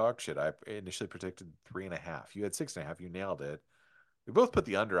were going to be dog shit. I initially predicted 3.5. You had 6.5. You nailed it. We both put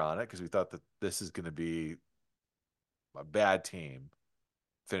the under on it because we thought that this is going to be a bad team.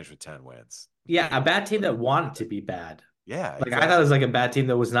 Finish with 10 wins. Yeah, a bad team that wanted to be bad. Yeah, Like I thought it exactly. was like a bad team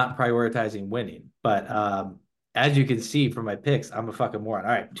that was not prioritizing winning. But as you can see from my picks, I'm a fucking moron.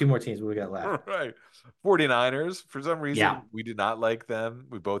 All right, two more teams. What we got left? Right. 49ers, for some Yeah, reason, we did not like them.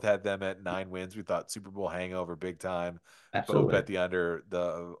 We both had them at 9 wins. We thought Super Bowl hangover big time. Both absolutely. bet the under.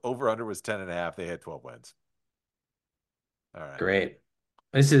 The over under was 10.5. They had 12 wins. All right. Great.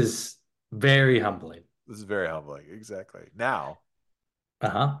 This is very humbling. This is very humbling. Exactly. Now,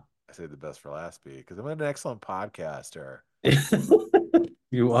 Uh-huh. I say the best for last B because I'm an excellent podcaster.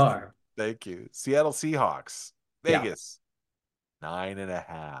 You are. Thank you. Seattle Seahawks, Yeah. Vegas,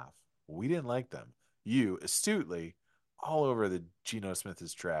 9.5. We didn't like them. You astutely all over the Geno Smith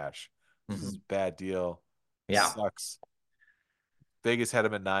is trash. This is a Mhm. bad deal. Yeah. Sucks. Vegas had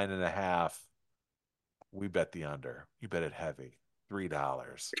him at 9.5. We bet the under. You bet it heavy.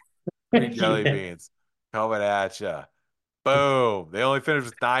 $3. Three jelly Yeah. beans coming at you. Boom. They only finished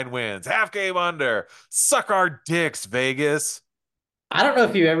with 9 wins. Half game under. Suck our dicks, Vegas. I don't know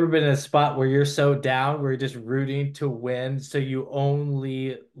if you've ever been in a spot where you're so down, where you're just rooting to win, so you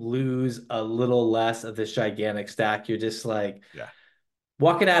only lose a little less of this gigantic stack. You're just like Yeah.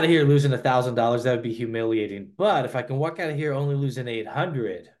 walking out of here losing $1,000. That would be humiliating. But if I can walk out of here only losing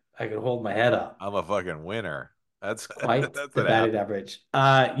 800, I can hold my head up. I'm a fucking winner. That's Quite that's the what batting happened.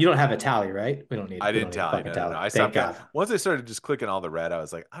 average. You don't have a tally, right? We don't I need didn't a tally. fucking No, no, no. tally. I Thank stopped that. God. Once I started just clicking all the red, I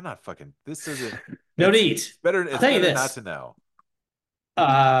was like, I'm not fucking. This isn't. No It's need. better. I'll It's tell you better not this. to know.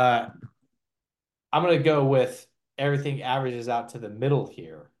 Uh, I'm gonna go with everything averages out to the middle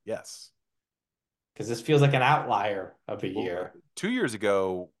here Yes. because this feels like an outlier of a Well, year. 2 years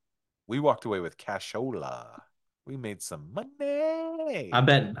ago, we walked away with cashola. We made some money. I'm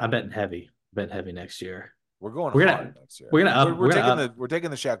betting heavy. Betting heavy next year. We're going We're hard gonna next year. we're gonna We're, up. we're We're gonna taking the up. we're taking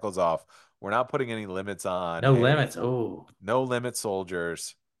the shackles off. We're not putting any limits on. No Hey, limits. Oh, no limit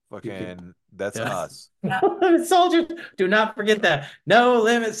soldiers. you could. Fucking that's Yeah. us. No limit soldiers. Do not forget that. No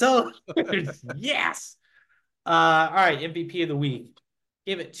limit soldiers. Yes. All right. MVP of the week.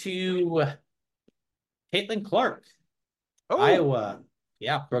 Give it to Caitlin Clark, Oh, Iowa.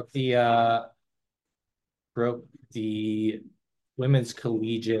 Yeah, broke the women's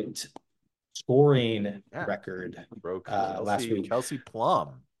collegiate scoring Yeah. record Broke last week Kelsey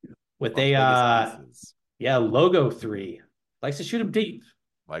Plum. with Las a Vegas Aces. logo three. Likes to shoot them deep.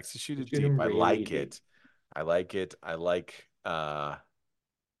 Likes to shoot it Shoot deep. 'em I really like deep. it. I like it. I like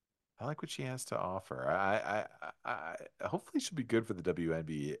what she has to offer. I hopefully she'll be good for the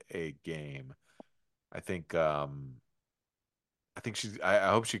WNBA game. I think I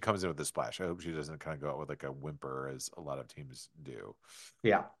hope she comes in with a splash. I hope she doesn't kind of go out with like a whimper as a lot of teams do.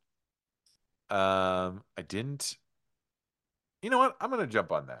 Yeah. I didn't. You know what? I'm gonna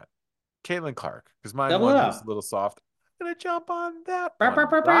jump on that. Caitlin Clark, because mine Double it one was up. a little soft. I'm gonna jump on that Bow, bow, one.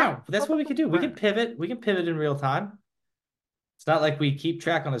 bow, Doc. bow. That's what we can do. We can pivot. We can pivot in real time. It's not like we keep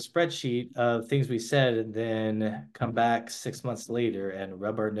track on a spreadsheet of things we said and then come back 6 months later and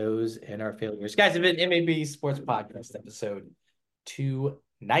rub our nose in our failures. Guys, it's been MAB Sports Podcast episode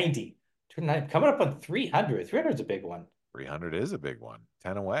 290. 290. Coming up on 300. 300 is a big one. 300 is a big one.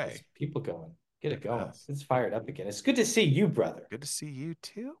 10 away. Let's people going. Get it going. Yes. It's fired up again. It's good to see you, brother. Good to see you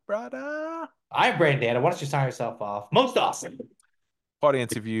too, brother. I'm Brandon. Why don't you sign yourself off? Most awesome.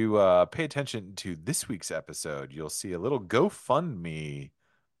 Audience, if you pay attention to this week's episode, you'll see a little GoFundMe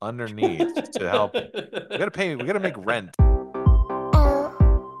underneath to help. We gotta pay. We gotta make rent.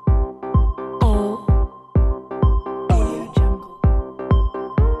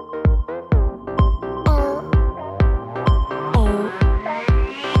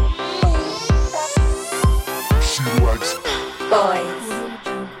 Boys,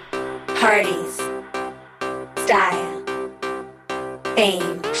 parties, style,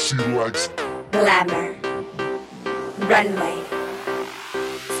 fame, glamour, runway,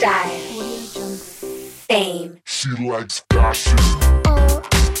 style, fame. She likes fashion.